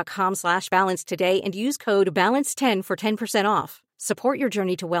bioptimizers.com/balance today and use code BALANCE10 for 10% off. Support your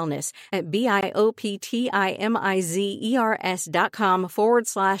journey to wellness at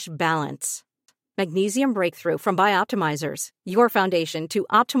bioptimizers.com/balance. Magnesium Breakthrough from Bioptimizers, your foundation to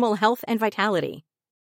optimal health and vitality.